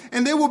them,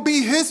 and they will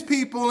be his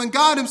people, and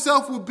God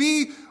himself will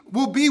be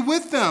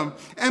with them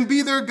and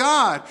be their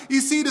God.'" You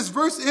see, this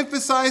verse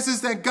emphasizes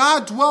that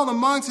God dwelt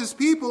amongst his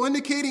people,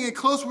 indicating a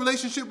close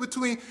relationship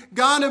between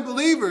God and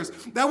believers.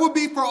 That would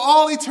be for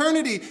all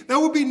eternity. There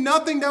would be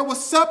nothing that would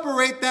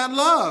separate that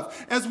love.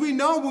 As we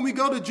know, when we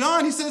go to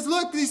John, he says,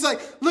 look,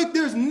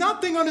 there's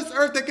nothing on this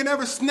earth that can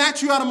ever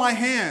snatch you out of my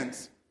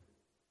hands.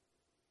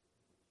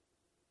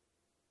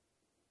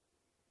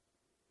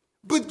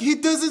 But he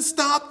doesn't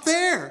stop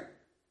there.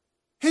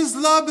 His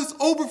love is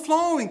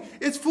overflowing.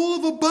 It's full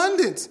of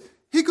abundance.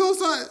 He goes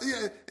on,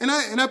 and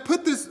I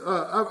put this,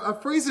 I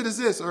phrase it as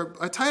this, or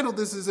I titled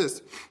this as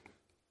this: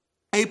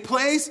 a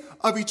place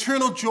of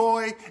eternal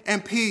joy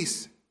and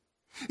peace.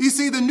 You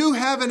see, the new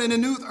heaven and the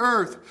new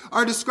earth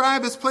are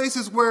described as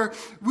places where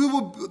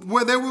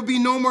there will be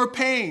no more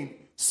pain,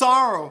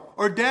 sorrow,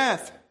 or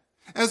death.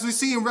 As we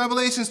see in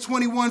Revelations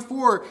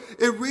 21:4,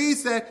 it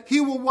reads that he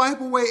will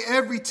wipe away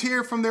every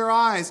tear from their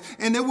eyes,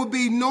 and there will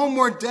be no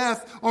more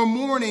death or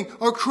mourning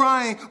or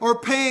crying or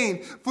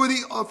pain, for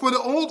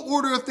the old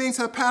order of things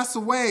have passed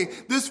away.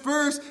 This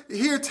verse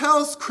here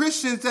tells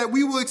Christians that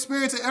we will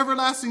experience an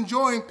everlasting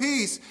joy and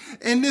peace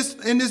in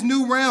this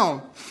new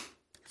realm,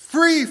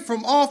 free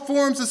from all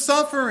forms of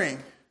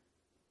suffering.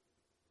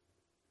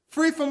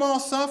 Free from all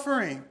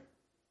suffering.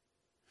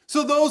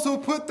 So those who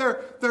put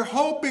their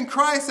hope in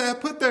Christ, that have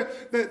put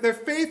their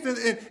faith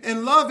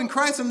and love in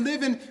Christ and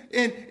live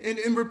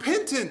in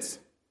repentance,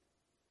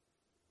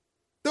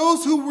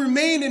 those who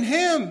remain in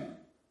him,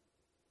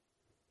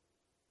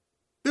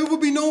 there will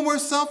be no more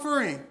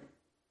suffering.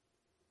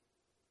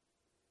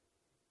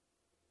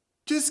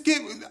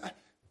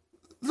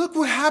 Look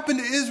what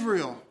happened to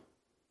Israel.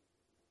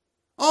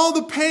 All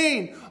the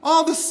pain,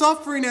 all the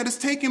suffering that has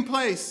taken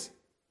place.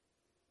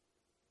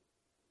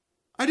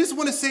 I just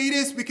want to say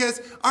this because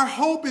our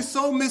hope is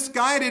so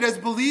misguided as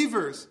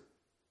believers.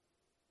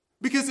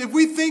 Because if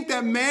we think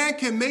that man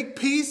can make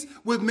peace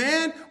with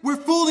man, we're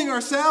fooling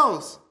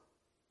ourselves.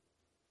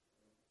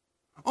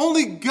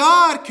 Only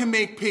God can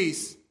make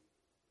peace.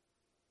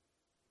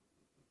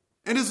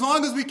 And as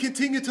long as we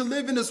continue to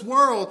live in this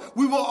world,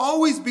 we will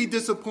always be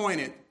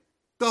disappointed.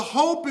 The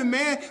hope in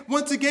man,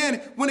 once again,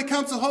 when it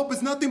comes to hope,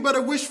 is nothing but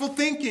a wishful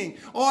thinking.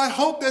 Oh, I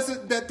hope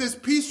that this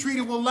peace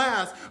treaty will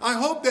last. I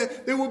hope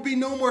that there will be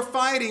no more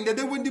fighting, that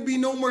there would be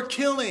no more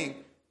killing.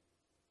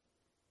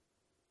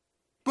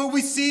 But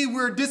we see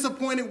we're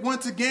disappointed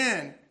once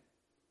again.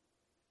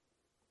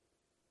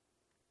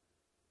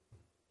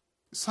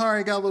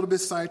 Sorry, I got a little bit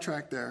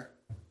sidetracked there.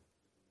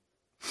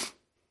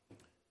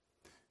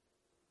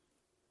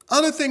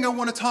 Other thing I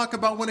want to talk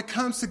about when it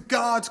comes to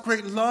God's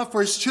great love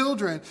for his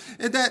children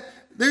is that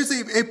there's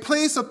a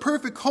place of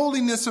perfect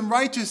holiness and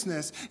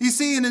righteousness. You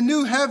see, in a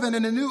new heaven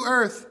and a new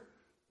earth,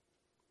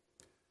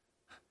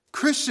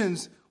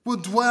 Christians will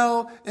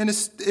dwell in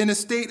a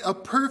state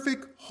of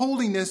perfect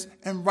holiness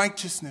and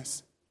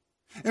righteousness.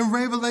 In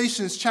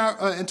Revelations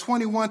in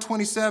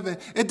 21:27,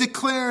 it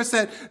declares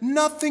that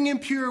nothing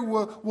impure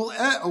will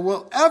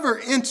ever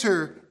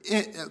enter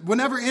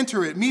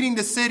it, meaning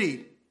the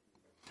city.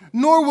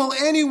 Nor will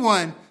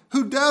anyone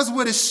who does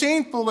what is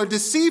shameful or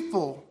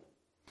deceitful,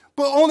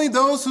 but only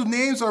those whose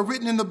names are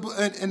written in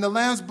the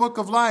Lamb's book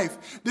of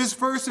life. This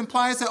verse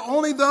implies that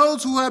only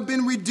those who have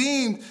been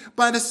redeemed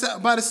by the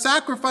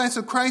sacrifice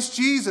of Christ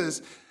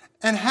Jesus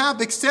and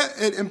have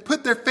accepted and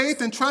put their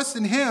faith and trust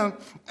in him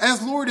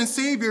as Lord and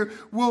Savior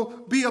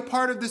will be a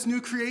part of this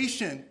new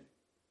creation.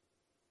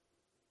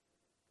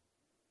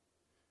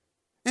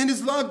 And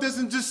his love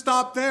doesn't just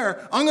stop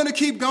there. I'm going to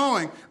keep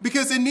going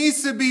because it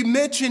needs to be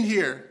mentioned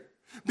here.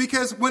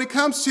 Because when it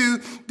comes to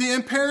the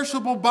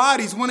imperishable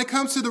bodies, when it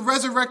comes to the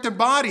resurrected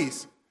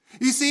bodies,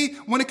 you see,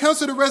 when it comes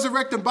to the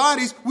resurrected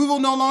bodies, we will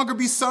no longer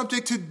be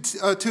subject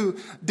to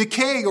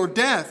decay or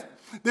death.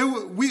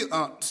 We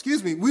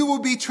will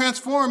be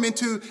transformed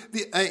into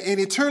an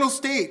eternal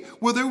state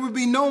where there will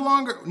be no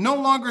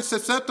longer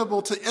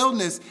susceptible to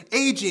illness,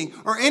 aging,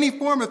 or any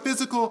form of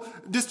physical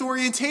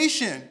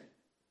disorientation.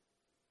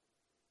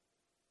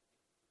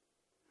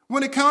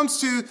 When it comes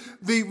to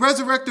the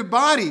resurrected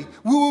body,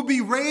 we will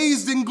be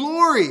raised in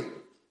glory.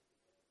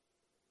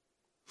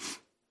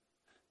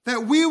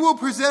 That we will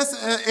possess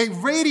a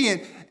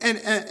radiant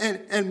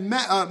and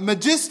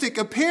majestic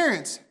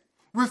appearance,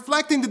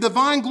 reflecting the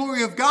divine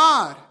glory of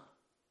God.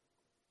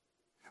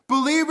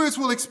 Believers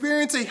will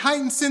experience a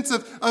heightened sense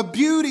of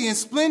beauty and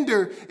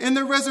splendor in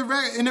the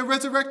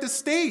resurrected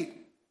state.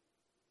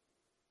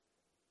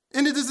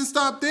 And it doesn't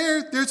stop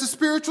there. There's a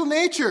spiritual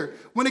nature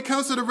when it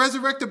comes to the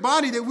resurrected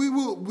body, that we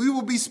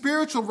will be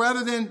spiritual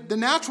rather than the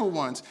natural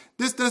ones.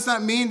 This does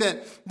not mean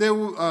that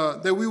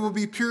that we will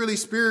be purely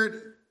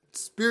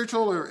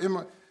spiritual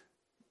or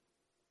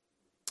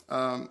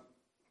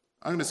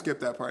I'm going to skip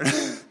that part.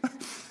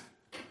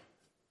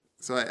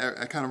 So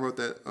I kind of wrote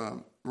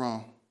that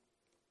wrong.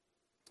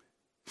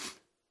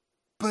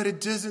 But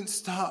it doesn't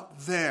stop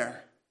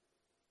there.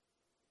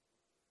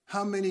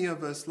 How many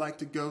of us like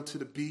to go to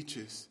the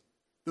beaches,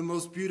 the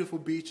most beautiful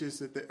beaches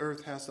that the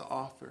earth has to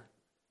offer?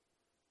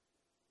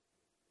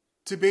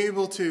 To be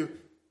able to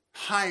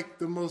hike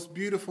the most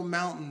beautiful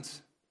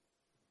mountains,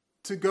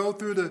 to go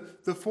through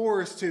the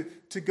forest,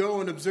 to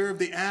go and observe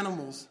the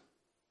animals,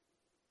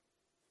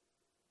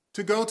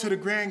 to go to the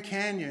Grand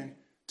Canyon,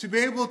 to be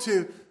able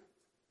to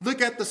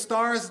look at the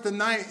stars at the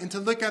night and to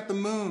look at the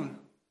moon.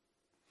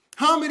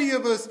 How many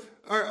of us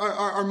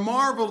are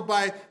marveled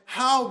by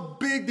how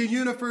big the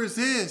universe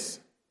is?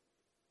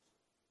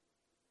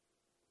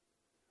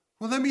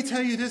 Well, let me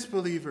tell you this,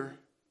 believer.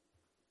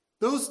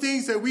 Those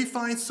things that we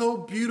find so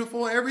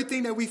beautiful,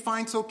 everything that we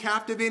find so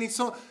captivating,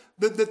 so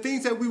the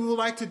things that we would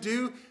like to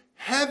do,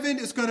 heaven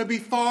is going to be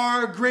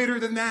far greater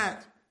than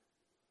that.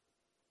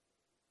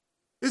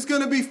 It's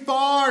going to be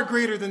far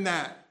greater than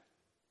that.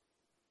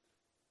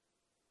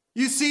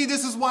 You see,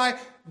 this is why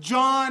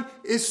John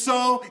is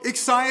so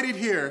excited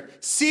here.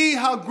 See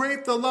how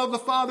great the love of the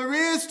Father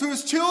is to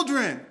his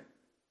children.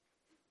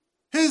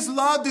 His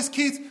love just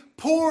keeps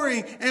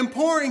pouring and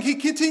pouring. He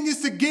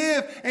continues to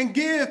give and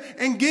give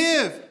and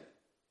give.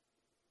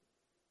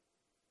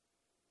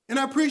 And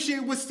I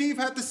appreciate what Steve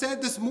had to say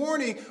this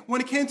morning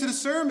when it came to the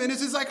sermon.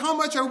 It's just like, how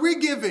much are we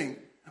giving?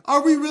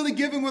 Are we really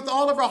giving with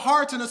all of our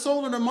hearts and our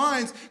soul and our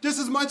minds just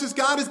as much as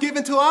God has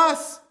given to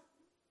us?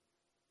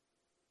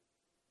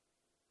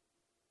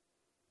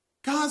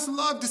 God's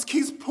love just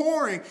keeps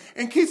pouring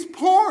and keeps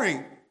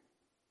pouring.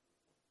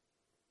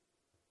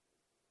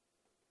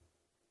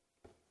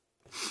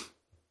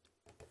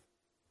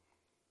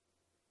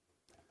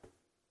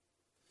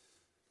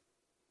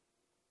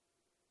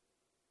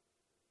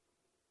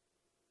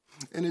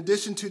 In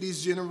addition to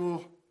these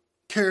general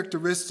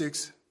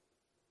characteristics,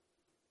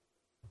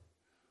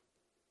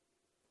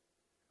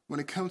 when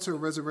it comes to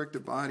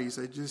resurrected bodies,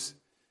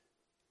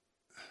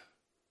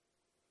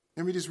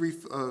 let me just read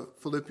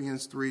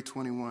Philippians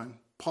 3:21.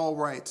 Paul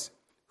writes,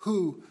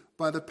 who,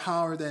 by the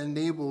power that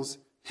enables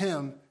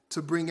him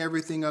to bring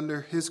everything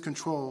under his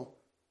control,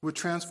 will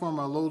transform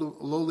our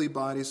lowly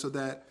bodies so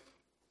that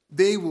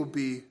they will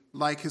be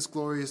like his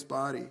glorious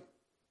body.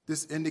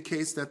 This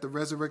indicates that the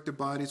resurrected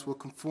bodies will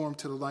conform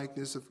to the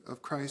likeness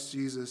of Christ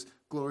Jesus'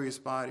 glorious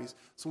bodies.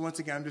 So once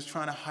again, I'm just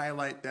trying to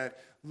highlight that,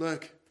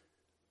 look,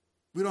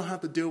 we don't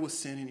have to deal with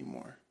sin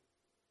anymore.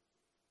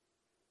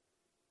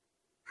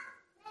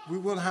 We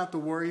won't have to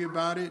worry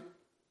about it.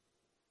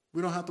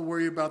 We don't have to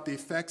worry about the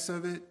effects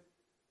of it.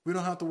 We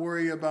don't have to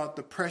worry about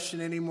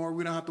depression anymore.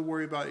 We don't have to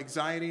worry about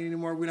anxiety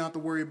anymore. We don't have to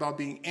worry about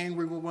being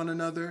angry with one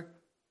another.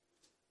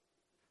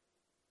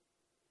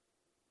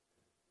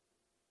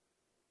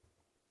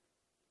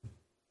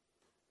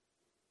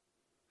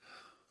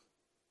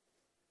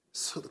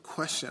 So the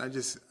question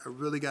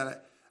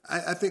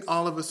I think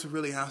all of us should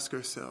really ask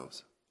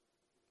ourselves,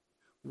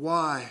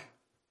 why?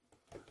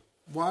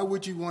 Why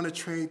would you want to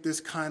trade this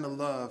kind of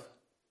love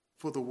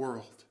for the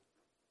world?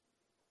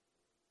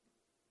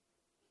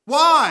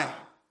 Why?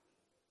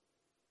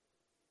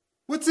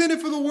 What's in it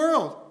for the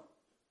world?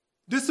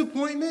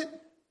 Disappointment?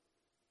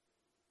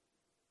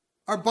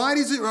 Our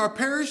bodies are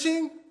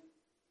perishing?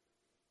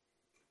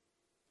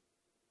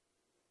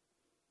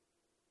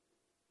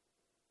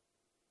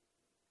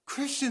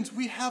 Christians,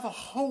 we have a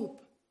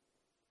hope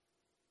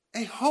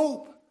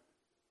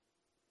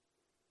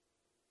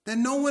that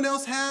no one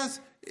else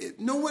has. If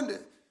no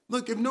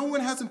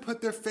one hasn't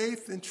put their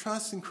faith and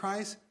trust in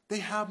Christ, they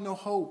have no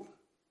hope.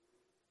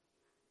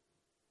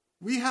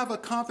 We have a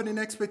confident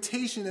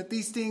expectation that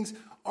these things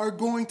are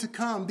going to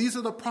come. These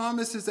are the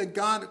promises that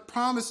God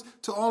promised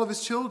to all of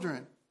his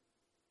children.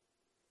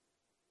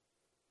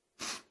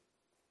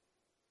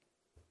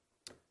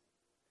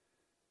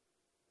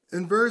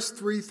 In verse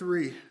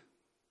 3:3,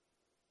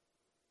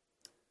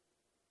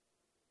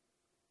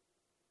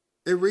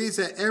 it reads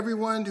that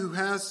everyone who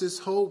has this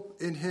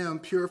hope in him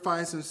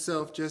purifies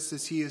himself just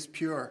as he is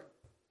pure.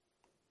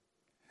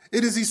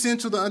 It is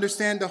essential to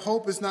understand that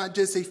hope is not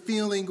just a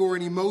feeling or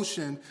an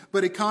emotion,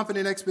 but a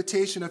confident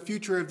expectation of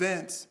future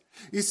events.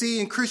 You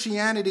see, in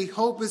Christianity,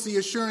 hope is the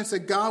assurance that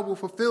God will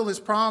fulfill his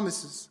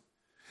promises,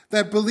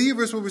 that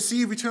believers will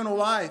receive eternal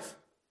life.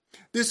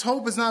 This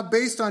hope is not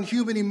based on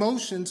human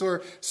emotions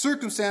or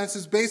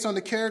circumstances, based on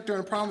the character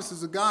and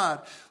promises of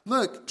God.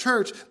 Look,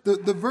 church,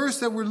 the verse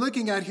that we're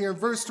looking at here in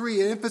verse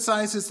 3, it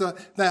emphasizes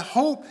that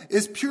hope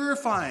is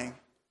purifying.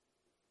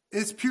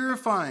 It's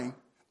purifying.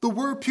 The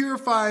word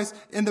purifies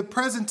in the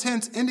present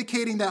tense,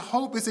 indicating that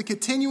hope is a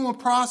continual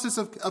process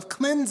of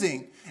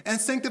cleansing and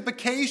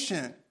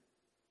sanctification.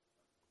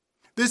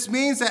 This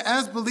means that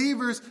as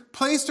believers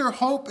place their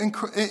hope in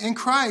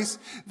Christ,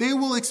 they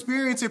will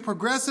experience a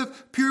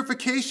progressive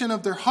purification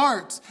of their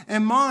hearts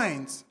and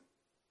minds.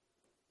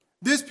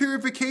 This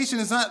purification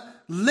is not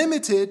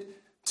limited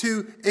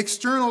to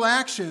external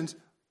actions,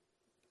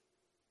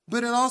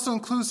 but it also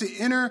includes the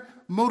inner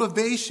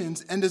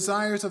motivations and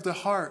desires of the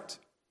heart.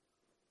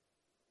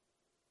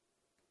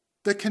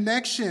 The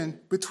connection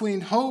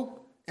between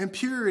hope and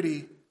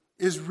purity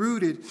is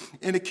rooted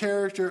in the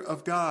character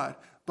of God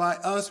by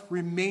us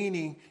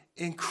remaining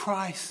in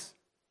Christ.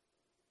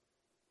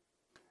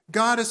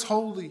 God is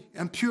holy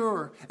and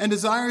pure and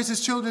desires his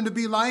children to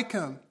be like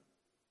him.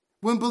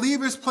 When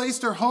believers place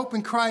their hope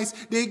in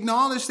Christ, they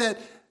acknowledge that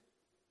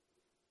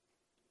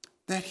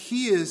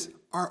he is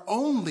our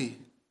only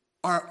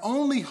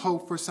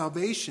hope for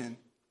salvation,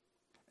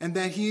 and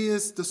that he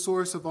is the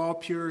source of all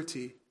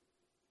purity.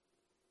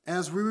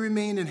 As we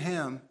remain in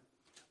him,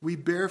 we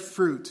bear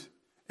fruit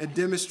and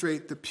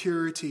demonstrate the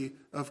purity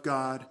of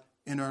God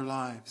in our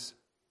lives.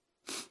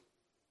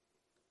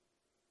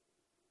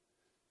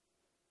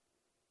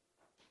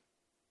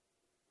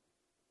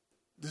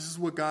 This is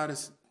what God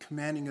is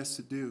commanding us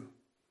to do,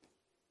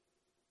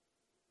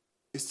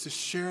 is to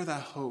share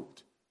that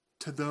hope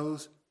to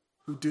those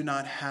who do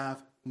not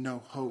have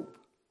no hope.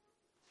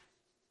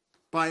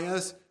 By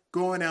us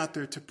going out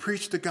there to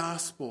preach the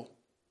gospel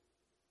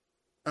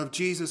of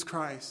Jesus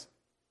Christ,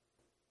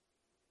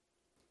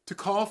 to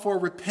call for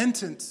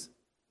repentance,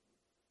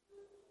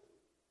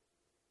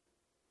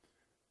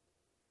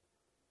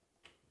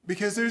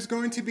 because there's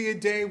going to be a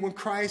day when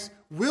Christ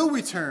will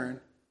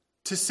return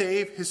to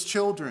save his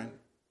children.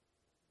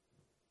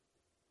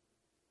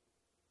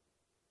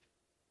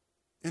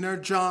 And our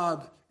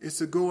job is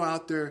to go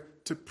out there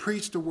to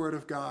preach the word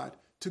of God,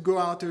 to go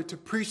out there to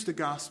preach the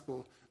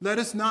gospel. Let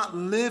us not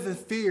live in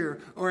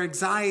fear or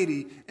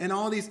anxiety and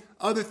all these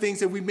other things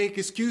that we make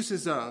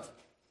excuses of.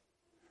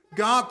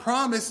 God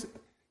promised,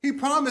 he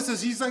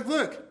promises, he's like,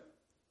 look,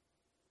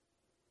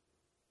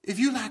 if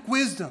you lack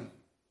wisdom,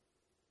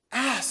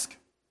 ask,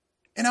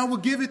 and I will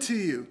give it to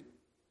you.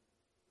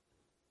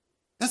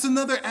 That's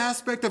another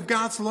aspect of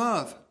God's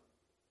love,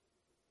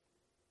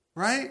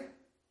 right?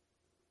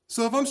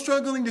 So if I'm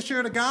struggling to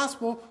share the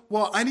gospel,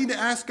 well, I need to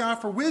ask God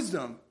for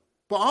wisdom.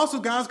 But also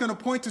God's going to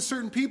point to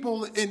certain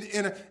people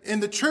in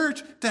the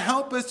church to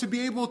help us to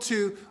be able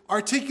to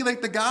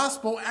articulate the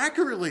gospel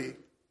accurately.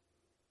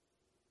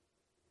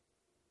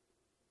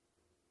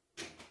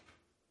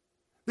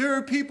 There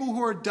are people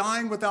who are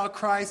dying without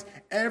Christ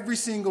every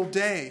single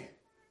day.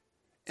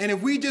 And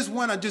if we just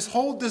want to just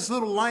hold this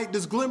little light,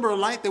 this glimmer of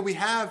light that we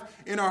have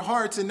in our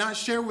hearts and not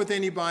share with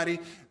anybody,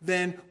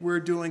 then we're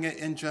doing an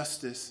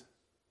injustice.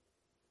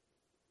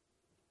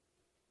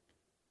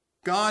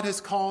 God has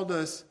called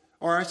us,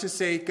 or I should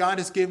say, God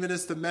has given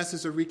us the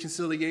message of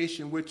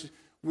reconciliation, which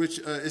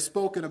is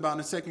spoken about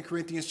in 2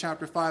 Corinthians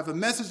chapter 5, a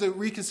message of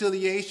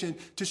reconciliation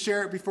to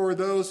share it before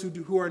those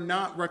who are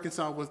not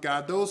reconciled with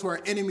God, those who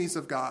are enemies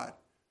of God.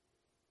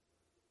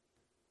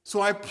 So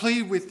I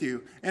plead with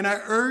you, and I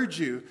urge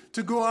you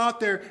to go out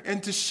there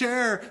and to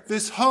share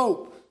this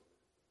hope.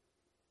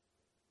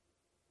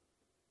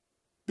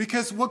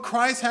 Because what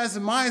Christ has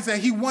in mind is that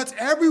he wants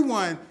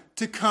everyone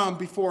to come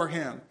before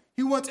him.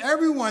 He wants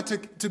everyone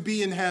to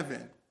be in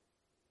heaven.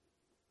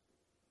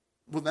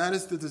 Well, that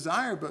is the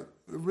desire, but it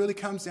really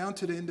comes down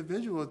to the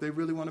individual if they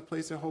really want to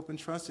place their hope and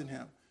trust in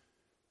him.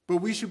 But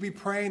we should be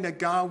praying that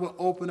God will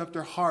open up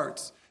their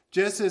hearts,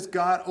 just as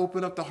God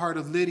opened up the heart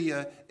of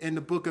Lydia in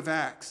the book of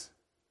Acts.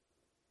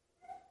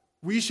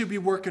 We should be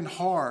working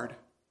hard.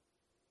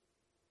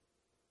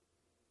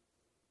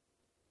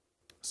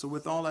 So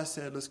with all that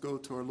said, let's go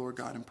to our Lord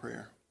God in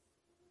prayer.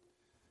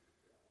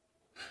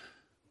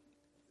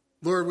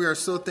 Lord, we are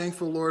so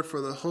thankful, Lord,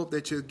 for the hope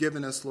that you've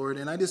given us, Lord.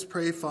 And I just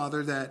pray,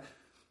 Father, that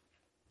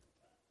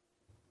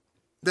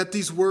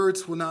these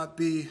words will not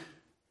be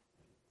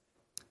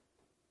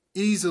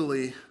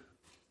easily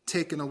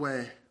taken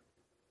away.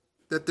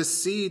 That the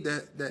seed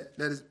that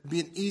is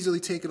being easily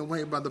taken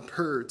away by the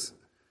birds.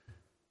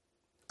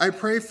 I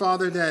pray,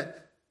 Father,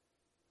 that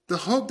the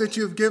hope that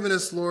you have given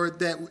us, Lord,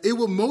 that it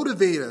will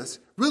motivate us,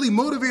 really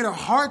motivate our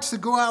hearts to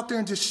go out there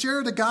and to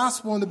share the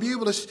gospel and to be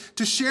able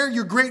to share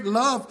your great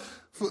love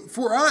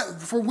for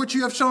us, for what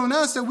you have shown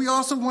us, that we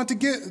also want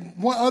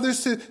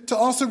others to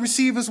also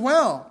receive as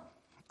well.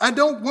 I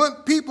don't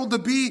want people to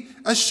be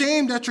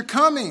ashamed that you're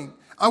coming.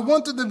 I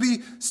want them to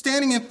be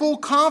standing in full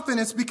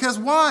confidence. Because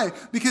why?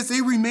 Because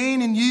they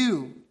remain in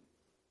you.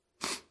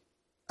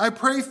 I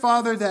pray,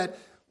 Father, that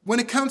when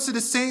it comes to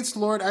the saints,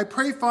 Lord, I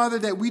pray, Father,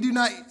 that we do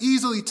not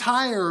easily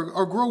tire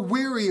or grow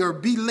weary or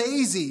be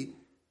lazy.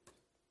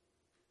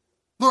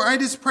 Lord, I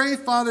just pray,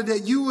 Father,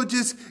 that you will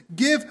just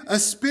give a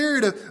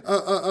spirit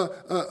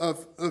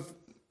of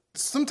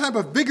some type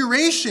of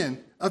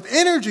vigoration, of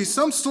energy,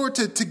 some sort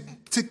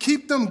to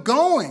keep them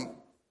going.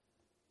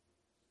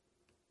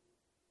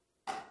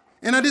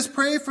 And I just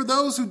pray for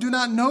those who do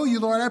not know you,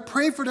 Lord. I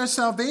pray for their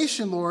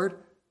salvation, Lord.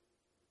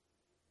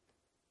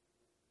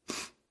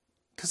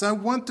 Because I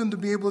want them to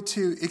be able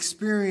to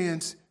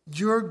experience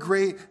your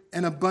great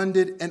and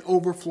abundant and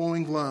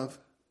overflowing love.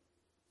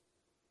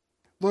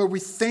 Lord, we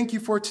thank you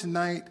for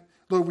tonight.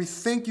 Lord, we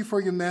thank you for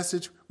your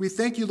message. We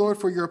thank you, Lord,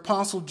 for your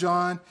Apostle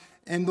John.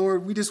 And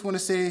Lord, we just want to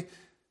say,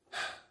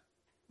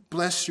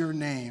 bless your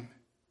name.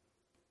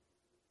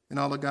 And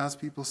all of God's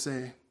people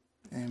say,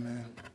 amen.